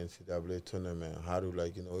to the NCAA tournament, how to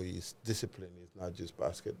it's discipline, it's not just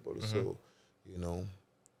basketball. So,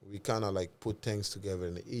 we kind of put things together.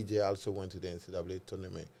 And EJ also went to the NCAA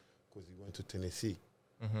tournament because he went to Tennessee.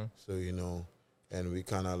 So, and we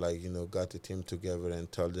kind of got the team together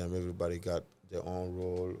and told them everybody got their own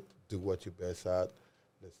role, do what you're best at,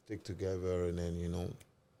 let's stick together, and then,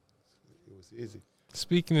 it was easy.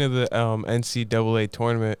 Speaking of the NCAA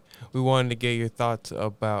tournament, we wanted to get your thoughts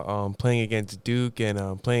about playing against Duke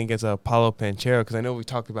and playing against Paulo Banchero, because I know we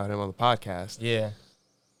talked about him on the podcast. Yeah.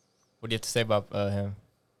 What do you have to say about him?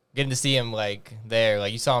 Getting to see him there,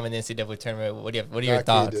 you saw him in the NCAA tournament. What are your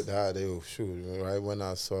thoughts? Right when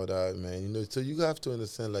I saw that, man, so you have to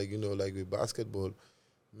understand, with basketball,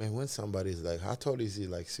 man, when somebody's like, how tall is he?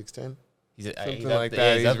 Like 6'10"? Something like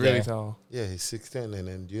that. He's really tall. Yeah, he's 6'10", and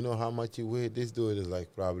then do you know how much he weighed? This dude is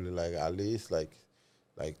like probably like at least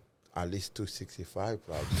 265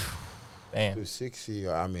 probably. Damn. 260.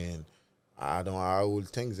 I mean, I would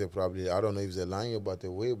think they probably, I don't know if they're lying about the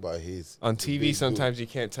weight, but he's on TV. Sometimes dude.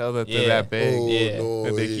 You can't tell that they're that big. Oh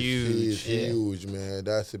no, they're he's huge, man.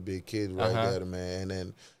 That's a big kid right there, man.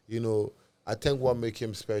 And then I think what makes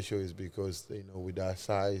him special is because with that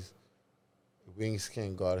size, wings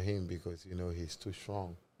can't guard him because he's too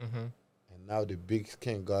strong. And now the bigs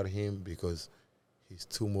can't guard him because he's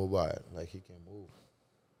too mobile, like he can move.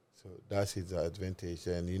 So that's his advantage.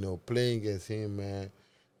 And playing against him, man,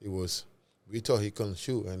 we thought he couldn't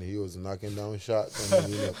shoot, and he was knocking down shots.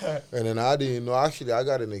 And then, and then I didn't know. Actually, I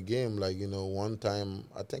got in a game one time.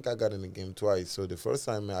 I think I got in the game twice. So the first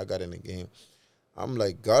time I got in the game, I'm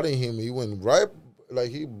like guarding him. He went right.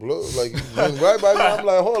 He went right by me. I'm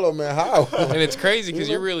like, hold on, man, how? And it's crazy because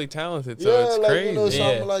you're really talented, so it's crazy. So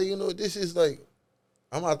I'm like, this is like,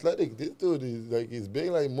 I'm athletic. This dude is like, he's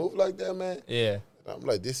big, like move like that, man. Yeah. And I'm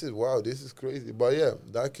like, this is crazy. But yeah,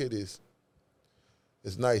 that kid is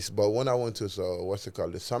nice. But when I went to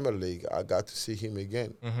the summer league, I got to see him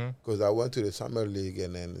again because I went to the summer league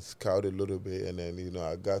and then scouted a little bit, and then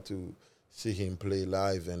I got to see him play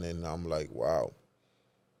live, and then I'm like, wow.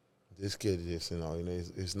 This kid is,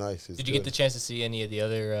 it's nice. Did you get the chance to see any of the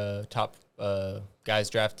other top guys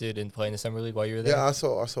drafted and play in the summer league while you were there? Yeah, I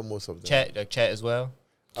saw most of them. Chet as well.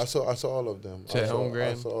 I saw all of them. Chet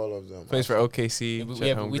Holmgren. I saw all of them. Plays for OKC.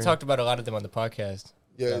 We talked about a lot of them on the podcast.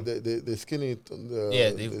 Yeah, the skinny.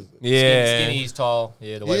 Skinny. He's tall.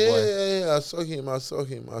 Yeah, the white boy. Yeah. I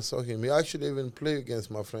saw him. He actually even played against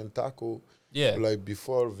my friend Taco. Yeah. Like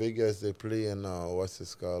before Vegas, they play in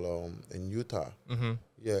in Utah.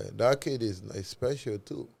 Yeah, that kid is special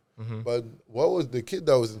too. But what was the kid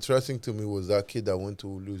that was interesting to me was that kid that went to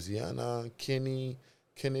Louisiana, Kenny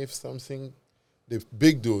something. The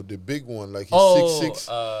big dude, the big one, like he's 6'6".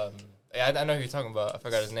 I know who you're talking about. I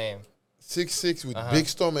forgot his name. 6'6" with big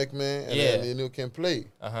stomach, man, and then can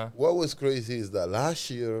play. What was crazy is that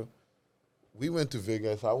last year we went to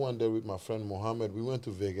Vegas. I went there with my friend Mohammed. We went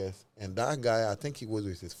to Vegas, and that guy, I think he was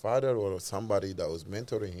with his father or somebody that was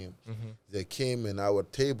mentoring him. They came in our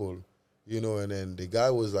table, and then the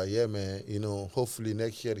guy was like, yeah, man, hopefully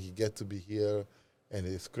next year he get to be here, and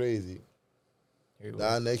it's crazy.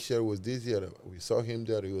 That next year was this year. We saw him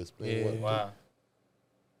there. He was playing well. Wow.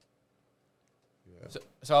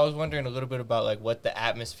 So I was wondering a little bit about like what the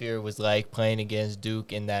atmosphere was like playing against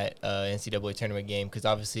Duke in that NCAA tournament game, because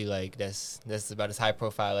obviously like that's about as high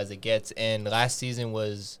profile as it gets. And last season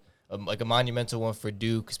was like a monumental one for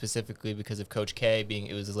Duke specifically because of Coach K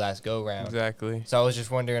it was his last go round. Exactly. So I was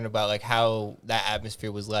just wondering about like how that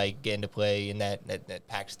atmosphere was like getting to play in that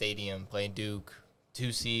packed stadium playing Duke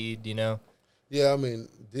 2 seed. Yeah, I mean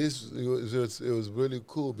it was really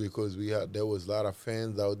cool because there was a lot of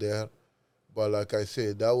fans out there. But like I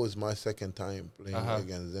said, that was my second time playing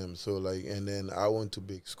against them. So and then I went to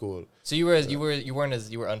big school. So you were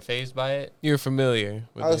unfazed by it? You were familiar.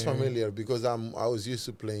 I was familiar because I was used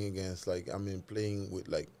to playing against playing with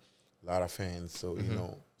like a lot of fans. So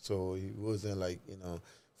so it wasn't like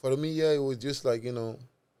for me. Yeah, it was just like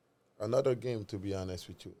another game, to be honest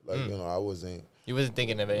with you. I wasn't. You wasn't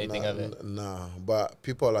thinking of anything of it? Nah, but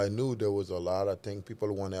people I knew, there was a lot of things.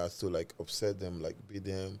 People wanted us to, upset them, beat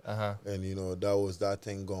them. And, that was that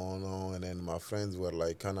thing going on. And then my friends were,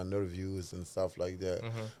 kind of nervous and stuff like that.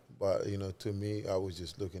 But, to me, I was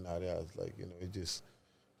just looking at it as, it's just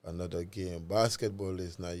another game. Basketball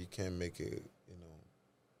is now, you can't make it,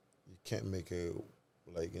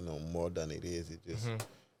 more than it is. It just,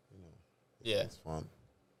 it's fun.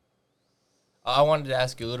 I wanted to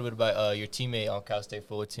ask you a little bit about your teammate on Cal State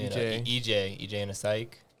Fullerton, EJ Anasike.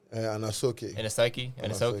 Anasike.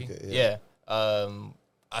 Yeah.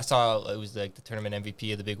 I saw it was like the tournament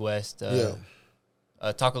MVP of the Big West.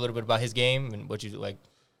 Talk a little bit about his game and what you like.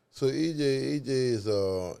 So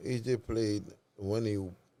EJ played when he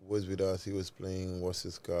was with us. He was playing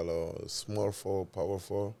small forward, power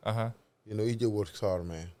forward. EJ works hard,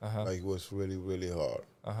 man. It was really, really hard.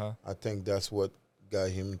 I think that's what got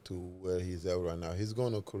him to where he's at right now. He's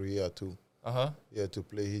going to Korea too. Yeah, to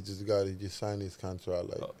play. He just signed his contract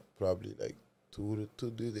probably 2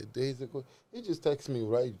 days ago. He just texted me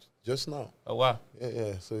right just now. Oh wow.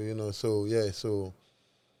 Yeah. So so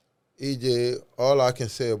EJ, all I can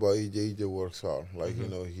say about EJ works hard.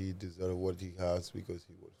 He deserves what he has because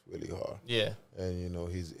he works really hard. Yeah. And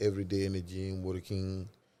he's every day in the gym working.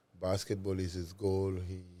 Basketball is his goal.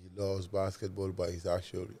 He loves basketball, but he's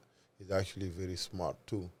he's actually very smart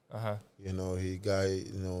too. Uh-huh. He got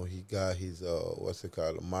his what's it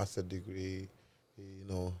called, master degree.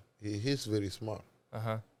 He's very smart.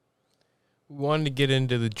 Uh-huh. We wanted to get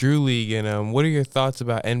into the Drew League, and what are your thoughts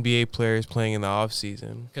about NBA players playing in the off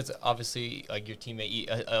season? Because obviously, like your teammate,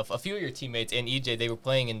 a few of your teammates and EJ, they were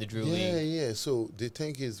playing in the Drew League. Yeah. So the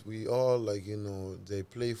thing is, we all they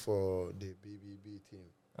play for the BBB team.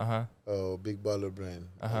 Big Baller brand.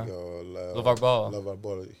 LeVar Ball. LeVar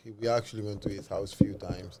Ball. We actually went to his house a few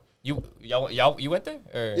times. You went there?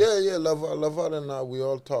 Or? Yeah. LeVar and I, we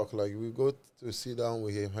all talk. Like, we go to sit down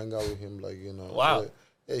with him, hang out with him. Like, Wow.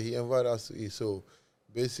 Yeah, he invited us to eat. So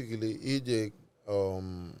basically, EJ,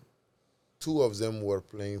 two of them were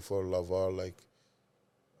playing for LeVar, like,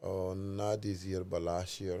 not this year, but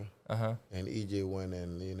last year. And EJ went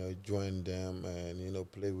and, joined them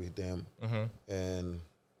and, played with them. And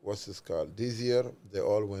what's this called? This year, they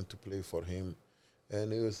all went to play for him.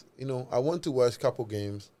 And it was, I went to watch a couple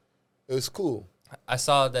games. It was cool. I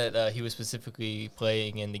saw that he was specifically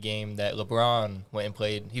playing in the game that LeBron went and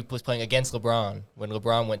played. He was playing against LeBron when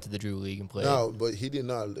LeBron went to the Drew League and played. No, but he did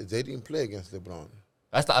not. They didn't play against LeBron.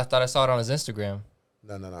 I thought I saw it on his Instagram.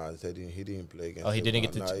 No. He didn't play against. Oh, he LeBron. didn't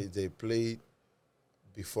get to. No, they played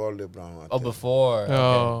before LeBron. Before. Okay.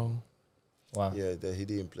 Oh, wow. Yeah, he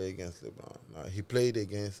didn't play against LeBron. No, he played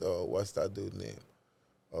against what's that dude's name?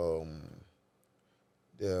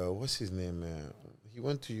 What's his name, man? He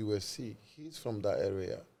went to USC. He's from that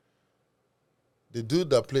area. The dude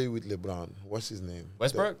that played with LeBron, what's his name?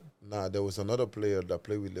 Westbrook? There was another player that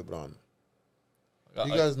played with LeBron.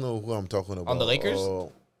 You guys know who I'm talking about. On the Lakers?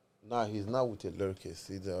 He's not with the Lakers.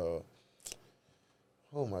 He's oh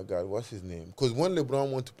my God, what's his name? Because when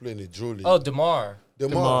LeBron went to play in the Drew League. Oh, DeMar. Yeah.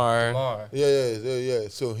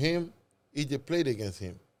 So EJ played against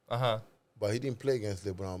him. But he didn't play against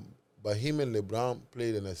LeBron. But him and LeBron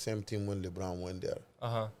played in the same team when LeBron went there.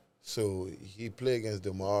 So he played against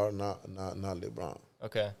DeMar, not LeBron.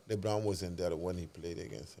 Okay. LeBron wasn't there when he played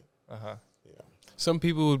against him. Yeah. some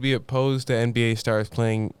people would be opposed to NBA stars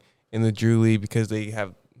playing in the Drew League because they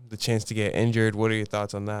have the chance to get injured. What are your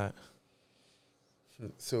thoughts on that?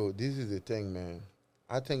 So this is the thing, man.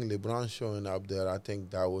 I think LeBron showing up there, I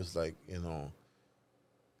think that was like,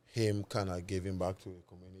 him kind of giving back to the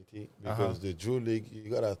community. Because the Drew League,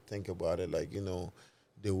 you got to think about it like,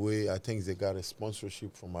 the way I think they got a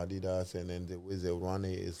sponsorship from Adidas, and then the way they run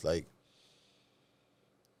it is like,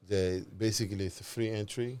 basically it's a free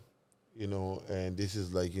entry, and this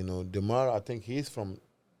is like, DeMar, I think he's from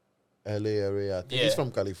LA area. I think he's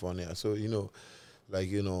from California. So,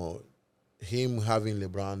 him having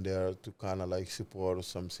LeBron there to kind of like support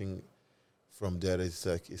something from there is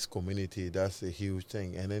like his community. That's a huge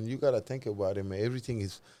thing. And then you got to think about it, man. Everything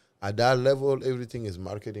is, at that level, everything is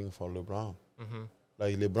marketing for LeBron. Mm-hmm.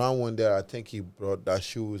 Like LeBron went there, I think he brought that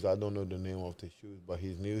shoes. I don't know the name of the shoes, but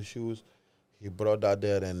his new shoes, he brought that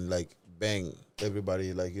there and like, bang,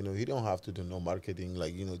 everybody, like, he don't have to do no marketing.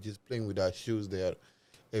 Like, just playing with that shoes there,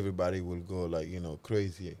 everybody will go like,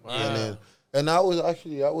 crazy. Wow. And I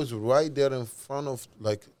was right there in front of,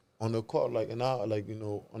 like, on the court, like, and I, like,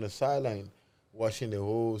 on the sideline, watching the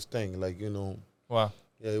whole thing, like, Wow.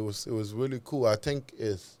 Yeah, it was really cool. I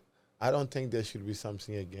don't think there should be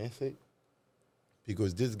something against it,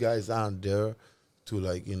 because these guys aren't there to,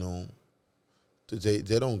 like,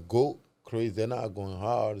 they don't go crazy. They're not going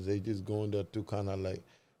hard. They just going there to kind of, like,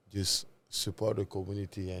 just support the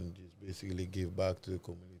community and just basically give back to the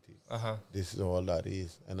community. This is all that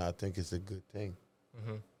is, and I think it's a good thing.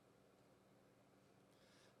 Mm-hmm.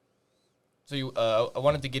 So I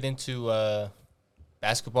wanted to get into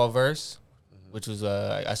basketball verse, which was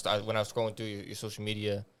I started when I was scrolling through your social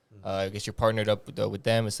media. I guess you're partnered up with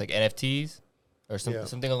them. It's like NFTs or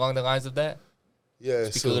something along the lines of that. Yeah,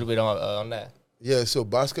 speak a little bit on that. Yeah, so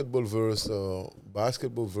basketball verse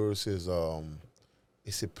is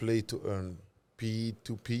it's a play to earn,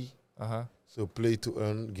 P2P. So play to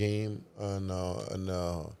earn game, and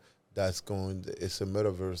it's a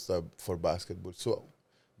metaverse for basketball. So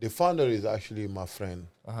the founder is actually my friend.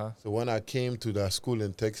 So when I came to that school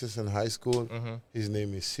in Texas in high school, his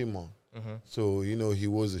name is Simon. So, he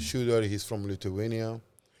was a shooter. He's from Lithuania.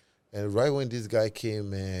 And right when this guy came,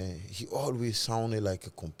 man, he always sounded like a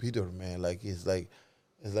computer, man. Like, it's like,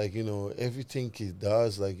 everything he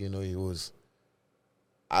does, like, he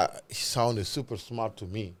sounded super smart to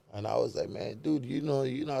me. And I was like, man, dude,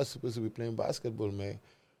 you're not supposed to be playing basketball, man.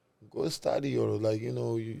 Go study, or like,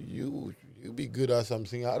 you be good at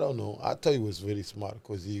something. I don't know. I thought he was very smart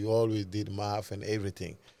because he always did math and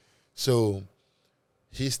everything. So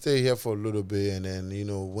he stayed here for a little bit and then,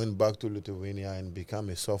 went back to Lithuania and became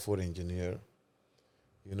a software engineer.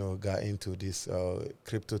 got into this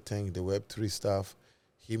crypto thing, the Web3 stuff.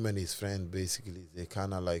 Him and his friend basically they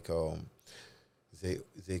kind of like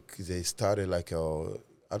they started like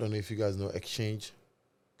I don't know if you guys know exchange,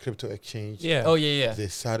 crypto exchange. Yeah. Oh yeah. They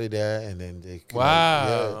started there and then they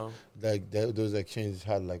Wow. those exchanges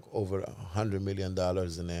had like over $100 million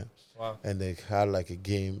in there. Wow. And they had like a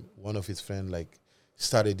game. One of his friends like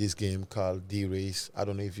started this game called D-Race. I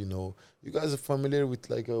don't know if you know. You guys are familiar with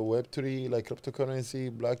like a Web3, like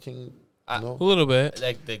cryptocurrency, blockchain? No? A little bit.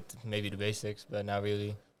 Like maybe the basics, but not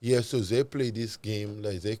really. Yeah, so they play this game.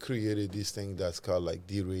 Like they created this thing that's called like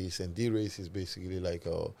D-Race, and D-Race is basically like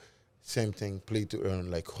a same thing, play to earn,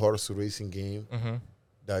 like horse racing game Mm-hmm.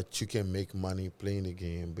 that you can make money playing the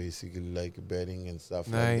game, basically like betting and stuff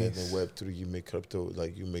like that. Nice. In Web3, you make crypto,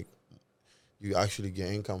 like you actually get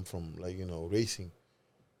income from like racing.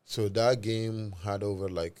 So that game had over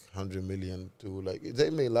like 100 million to like they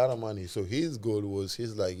made a lot of money. So his goal was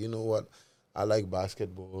he's like, you know what, I like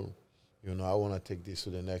basketball. I want to take this to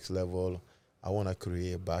the next level. I want to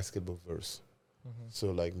create a basketball verse. Mm-hmm.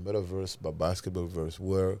 So like metaverse, but basketball verse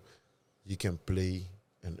where you can play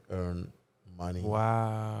and earn money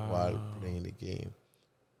Wow. while playing the game.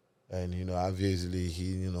 And obviously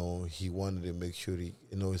he wanted to make sure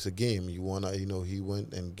it's a game. You wanna he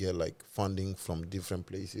went and get like funding from different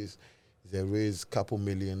places. They raised couple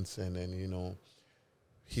millions, and then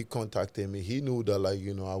he contacted me. He knew that like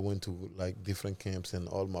I went to like different camps and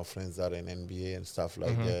all my friends are in NBA and stuff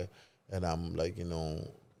like Mhm. that. And I'm like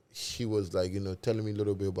he was like telling me a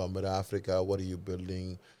little bit about Meta Africa. What are you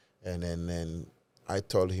building? And then I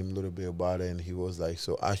told him a little bit about it, and he was like,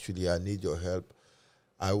 so actually I need your help.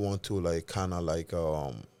 I want to like kind of like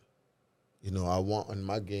I want in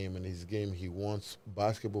my game and his game he wants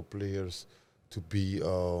basketball players to be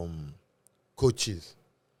coaches.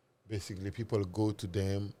 Basically, people go to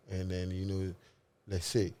them and then let's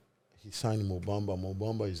say he signed Mobamba.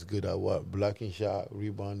 Mobamba is good at what? Blocking shot,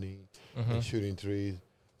 rebounding, Mm-hmm. and shooting threes.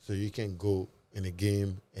 So you can go in a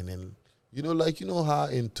game and then how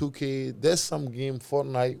in 2K there's some game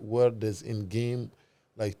Fortnite where there's in game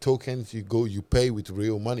like tokens you pay with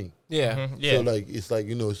real money. Yeah. Mm-hmm. Yeah. So like it's like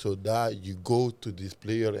so that you go to this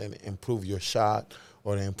player and improve your shot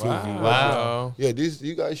or improve your Wow. yeah, this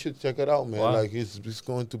you guys should check it out, man. Wow. Like it's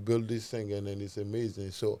going to build this thing and then it's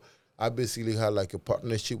amazing. So I basically had like a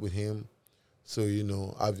partnership with him. So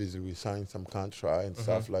obviously we signed some contract and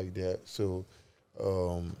stuff like that. So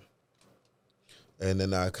and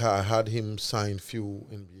then I had him sign few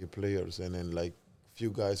NBA players and then like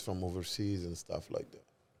few guys from overseas and stuff like that.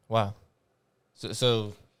 Wow.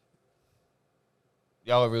 So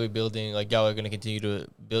y'all are really building, like y'all are going to continue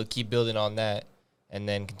to keep building on that and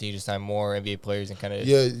then continue to sign more NBA players and kind of.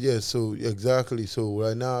 Yeah. So exactly. So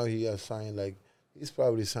right now he has signed he's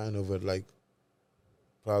probably signed over like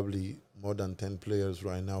probably more than 10 players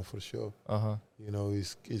right now for sure. Uh-huh.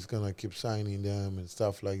 He's gonna keep signing them and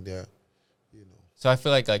stuff like that. So I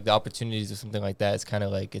feel like the opportunities or something like that, it's kind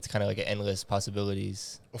of like an endless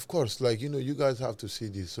possibilities. Of course, you guys have to see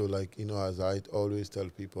this. So as I always tell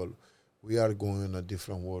people, we are going in a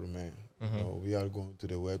different world, man. Mm-hmm. We are going to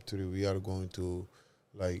the Web3. We are going to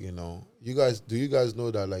you guys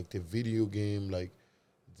know that like the video game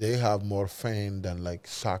they have more fans than like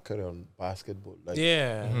soccer and basketball.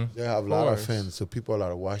 Yeah. Mm-hmm. They have a lot of fans, so people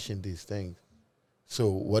are watching these things. So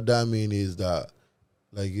what that means is that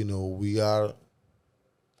we are.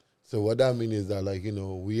 So what that means is that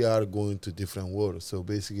we are going to different worlds. So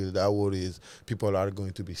basically that world is people are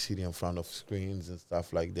going to be sitting in front of screens and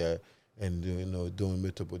stuff like that and doing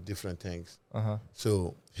multiple different things. Uh-huh.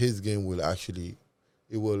 So his game will actually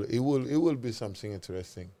it will be something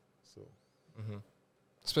interesting. So Mm-hmm.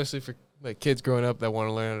 Especially for like kids growing up that want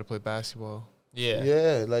to learn how to play basketball. Yeah.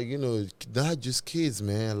 yeah, not just kids,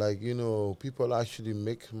 man. People actually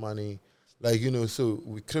make money. So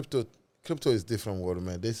with crypto is different world,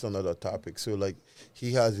 man. This is another topic. So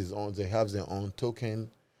he has his own, they have their own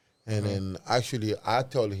token. And then actually I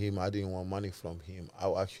told him I didn't want money from him. I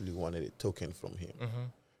actually wanted a token from him. Mm-hmm.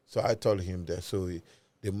 So I told him that. So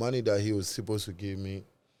the money that he was supposed to give me,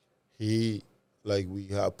 we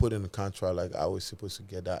have put in a contract I was supposed to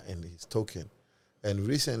get that in his token. And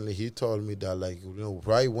recently he told me that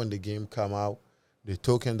right when the game come out, the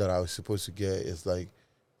token that I was supposed to get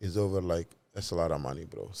is over that's a lot of money,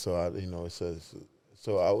 bro. So it says.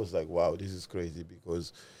 So I was like, wow, this is crazy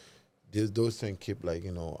because those things keep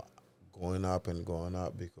going up and going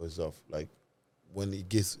up because of when it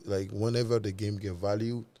gets whenever the game get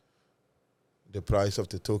valued, the price of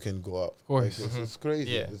the token go up. Of course. It's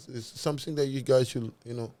crazy. Yeah. It's something that you guys should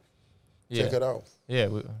check it out. Yeah,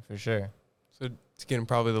 for sure. So to get in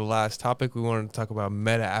probably the last topic, we wanted to talk about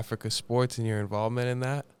Meta Africa Sports and your involvement in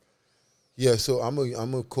that. Yeah, so I'm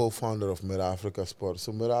a co-founder of Mid Africa Sport.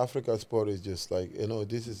 So Mid Africa Sport is just like,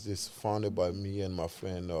 this is just founded by me and my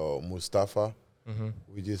friend Mustafa. Mm-hmm.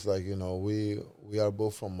 We just like, we are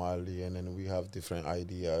both from Mali, and then we have different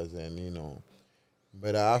ideas, and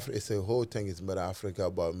Mid Africa, it's a whole thing is Mid Africa,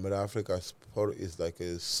 but Mid Africa Sport is like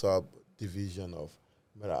a subdivision of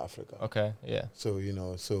Mid Africa. Okay, yeah. So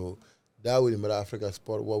so that with Mid Africa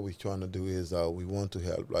Sport, what we're trying to do is we want to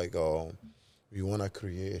help, like we want to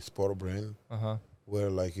create a sport brand where,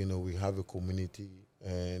 like, we have a community,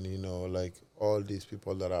 and like all these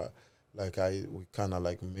people that are like we kind of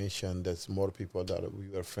like mentioned, there's more people that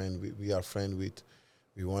we are friend with.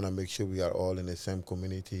 We want to make sure we are all in the same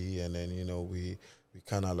community, and then we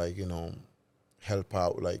kind of like help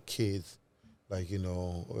out like kids, like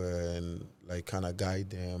and like kind of guide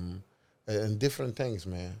them and different things,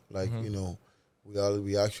 man. Like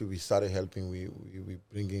we started helping. We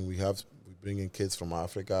bringing kids from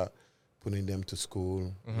Africa, putting them to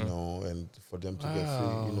school, and for them to get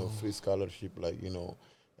free scholarship, like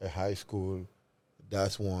a high school.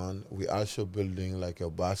 That's one. We also building like a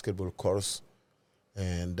basketball course,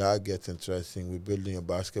 and that gets interesting. We're building a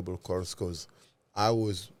basketball course because I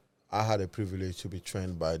had a privilege to be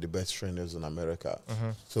trained by the best trainers in America.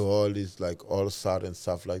 So all these like all-star and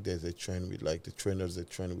stuff like that, they train with like the trainers they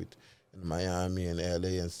train with in Miami and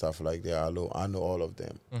LA and stuff like that. I know all of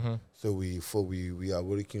them. So we are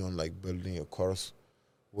working on like building a course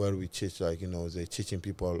where we teach, like they're teaching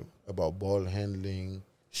people about ball handling,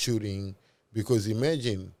 shooting. Because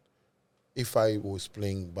imagine if I was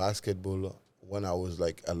playing basketball when I was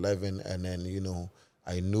like 11, and then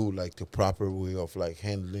I knew like the proper way of like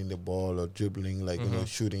handling the ball or dribbling, like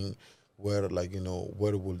shooting, where like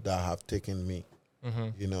where would that have taken me?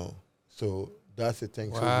 So that's the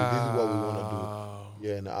thing. Wow. So this is what we want to do.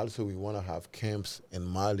 Yeah, and also we want to have camps in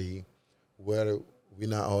Mali where we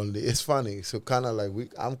not only, it's funny, so kind of like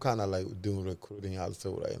I'm kind of like doing recruiting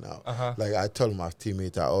also right now. Like I told my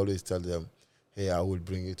teammates, I always tell them, hey, I will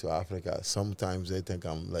bring you to Africa. Sometimes they think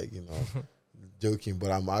I'm like, joking, but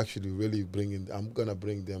I'm actually really I'm going to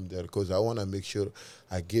bring them there because I want to make sure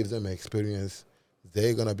I give them an experience.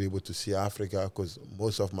 They're going to be able to see Africa because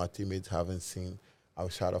most of my teammates haven't seen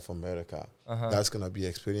outside of America. That's going to be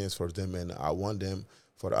experience for them, and I want them,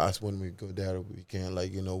 for us, when we go there, we can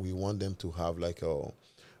like, we want them to have like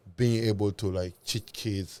being able to like teach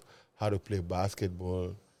kids how to play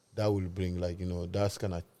basketball. That will bring like, that's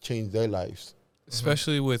going to change their lives.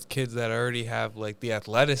 Especially with kids that already have like the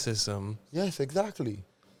athleticism. Yes, exactly.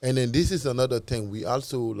 And then this is another thing. We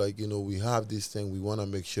also like, we have this thing. We want to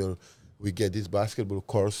make sure we get this basketball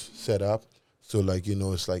course set up. So like,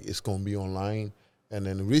 it's like it's going to be online. And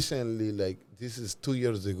then recently, like this is 2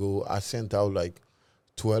 years ago, I sent out like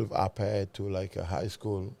 12 iPad to like a high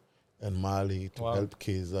school in Mali to help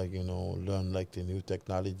kids like, learn like the new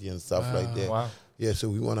technology and stuff like that. Wow. Yeah, so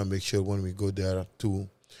we want to make sure when we go there too,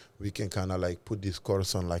 we can kind of like put this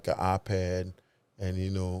course on like an iPad,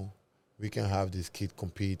 and we can have this kid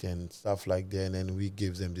compete and stuff like that, and then we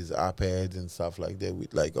give them these iPads and stuff like that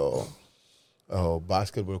with like a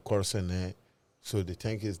basketball course in there. So the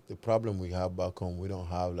thing is, the problem we have back home, we don't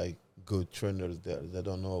have like good trainers there. They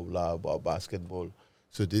don't know a lot about basketball.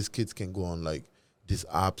 So these kids can go on like these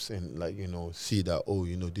apps and like, see that,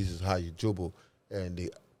 this is how you dribble. And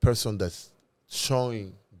the person that's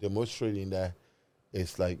demonstrating that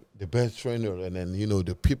is like the best trainer. And then,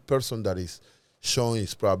 the person that is showing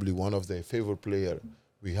is probably one of their favorite player.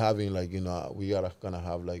 We having like, we are going to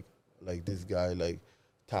have like this guy like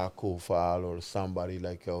Taco Fall or somebody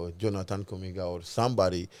like Jonathan Kumiga or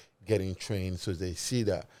somebody getting trained, so they see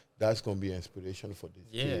that. That's going to be inspiration for this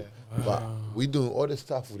kid. Wow. But we doing other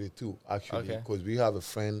stuff with it too, actually, because we have a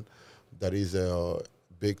friend that is a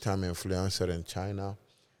big-time influencer in China.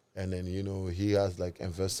 And then, he has like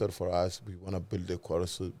invested for us. We want to build a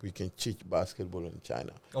course so we can teach basketball in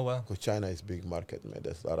China. Oh, wow. Because China is big market, man.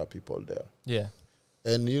 There's a lot of people there. Yeah.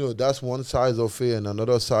 And, that's one side of it. And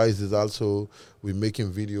another side is also we're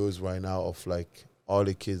making videos right now of like all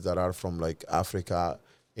the kids that are from like Africa,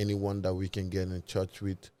 anyone that we can get in touch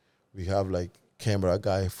with. We have like camera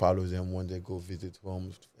guy follows them when they go visit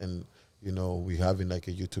homes, and we having like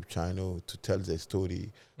a YouTube channel to tell their story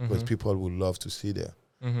because people would love to see that.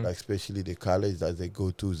 Like especially the college that they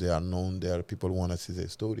go to, they are known there. People want to see their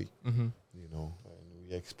story, and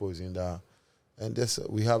we're exposing that. And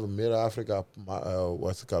we have a Mid Africa,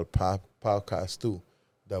 what's it called, podcast too,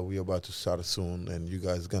 that we're about to start soon, and you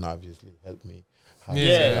guys gonna obviously help me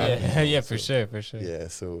Yeah, for sure. Yeah,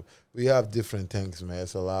 so we have different things, man.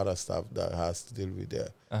 It's a lot of stuff that has to deal with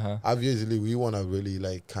that. Obviously, we want to really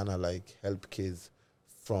like kind of like help kids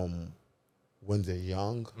from when they're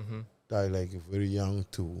young, they're like very young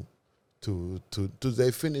to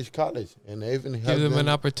they finish college, and even help give them an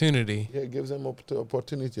opportunity. Yeah, gives them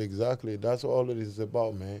opportunity. Exactly, that's all it is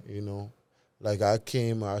about, man. Like I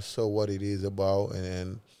came, I saw what it is about,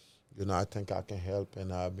 and I think I can help,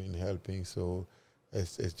 and I've been helping. So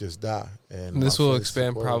it's just that, and this will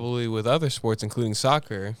expand probably with other sports, including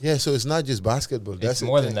soccer. Yeah, so it's not just basketball. It's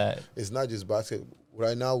more than that. It's not just basketball.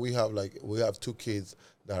 Right now we have 2 kids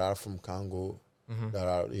that are from Congo. That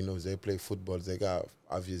are, they play football. They got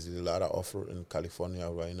obviously a lot of offer in California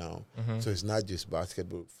right now. So it's not just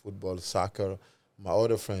basketball, football, soccer. My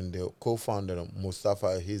other friend, the co-founder,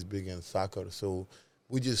 Mustafa, he's big in soccer. So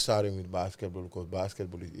we just started with basketball because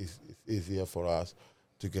basketball is easier for us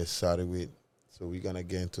to get started with. So we're going to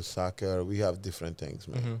get into soccer. We have different things,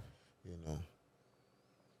 man.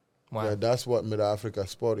 Wow. Yeah, that's what Mid-Africa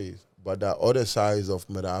sport is. But the other side of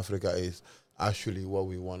Mid-Africa is actually what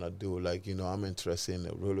we want to do. Like, I'm interested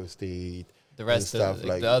in real estate. The rest of stuff,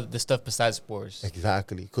 like the stuff besides sports.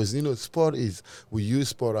 Exactly. Because, sport we use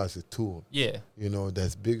sport as a tool. Yeah.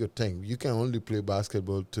 There's bigger thing. You can only play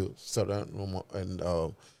basketball to certain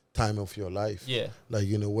time of your life. Yeah. Like,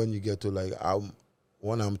 when you get to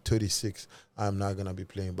when I'm 36, I'm not going to be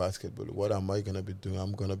playing basketball. What am I going to be doing?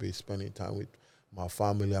 I'm going to be spending time with my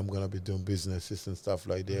family. I'm going to be doing businesses and stuff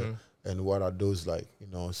like that. And what are those like,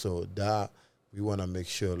 so that we want to make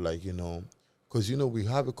sure, like, because, we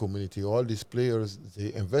have a community. All these players,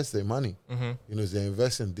 they invest their money. They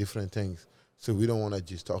invest in different things. So we don't want to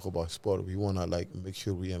just talk about sport. We want to, like, make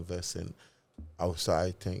sure we invest in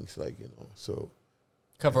outside things, like, so.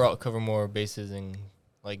 Cover more bases and,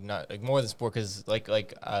 like, not, like, more than sport. Because,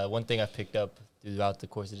 one thing I picked up throughout the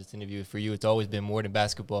course of this interview, for you, it's always been more than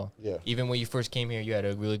basketball. Yeah. Even when you first came here, you had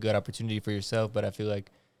a really good opportunity for yourself, but I feel like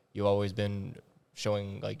you've always been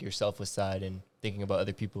showing like your selfless side and thinking about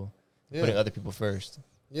other people, putting other people first.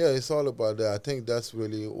 Yeah, it's all about that. I think that's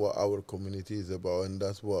really what our community is about, and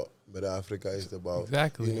that's what Mid-Africa is about.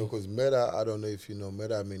 Exactly. Because Meda, I don't know if you know,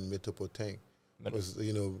 Meda means Metropolitan. Because,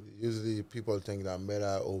 usually people think that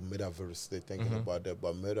Meta or Metaverse, they're thinking about that,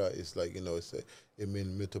 but Meta is like, it means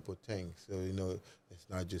Metropolitan. So, it's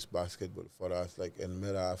not just basketball for us. Like in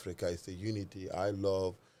Mid-Africa, it's the unity. I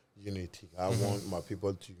love unity. I want my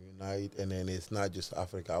people to unite, and then it's not just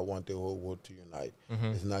Africa. I want the whole world to unite.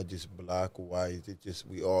 It's not just black, white. It's just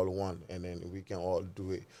we all one, and then we can all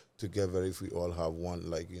do it together if we all have one,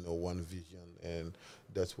 like, one vision, and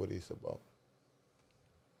that's what it's about.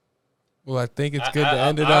 Well, I think it's good to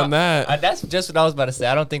end it on that. That's just what I was about to say.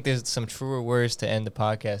 I don't think there's some truer words to end the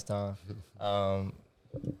podcast on.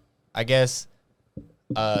 I guess.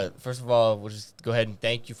 First of all, we'll just go ahead and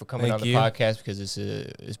thank you for coming on the podcast, because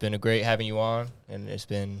it's been a great having you on, and it's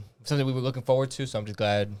been something we were looking forward to. So I'm just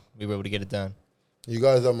glad we were able to get it done. You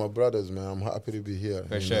guys are my brothers, man. I'm happy to be here.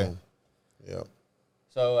 For sure. Yeah.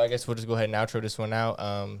 So I guess we'll just go ahead and outro this one out.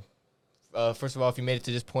 First of all, if you made it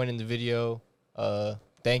to this point in the video,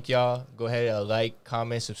 thank y'all. Go ahead, like,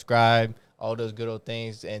 comment, subscribe, all those good old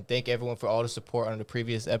things, and thank everyone for all the support on the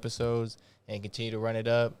previous episodes, and continue to run it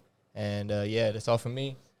up. And, that's all from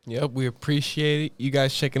me. Yep, we appreciate you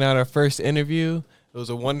guys checking out our first interview. It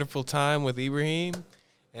was a wonderful time with Ibrahim.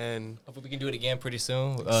 And hopefully we can do it again pretty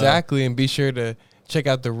soon. Exactly, and be sure to check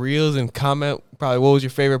out the reels and comment probably what was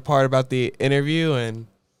your favorite part about the interview, and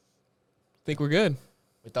I think we're good.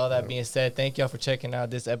 With all that being said, thank y'all for checking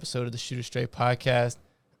out this episode of the Shoot It Straight podcast.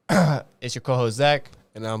 It's your co-host, Zach.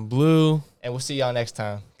 And I'm Blue. And we'll see y'all next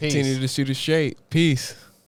time. Peace. Continue to shoot it straight. Peace.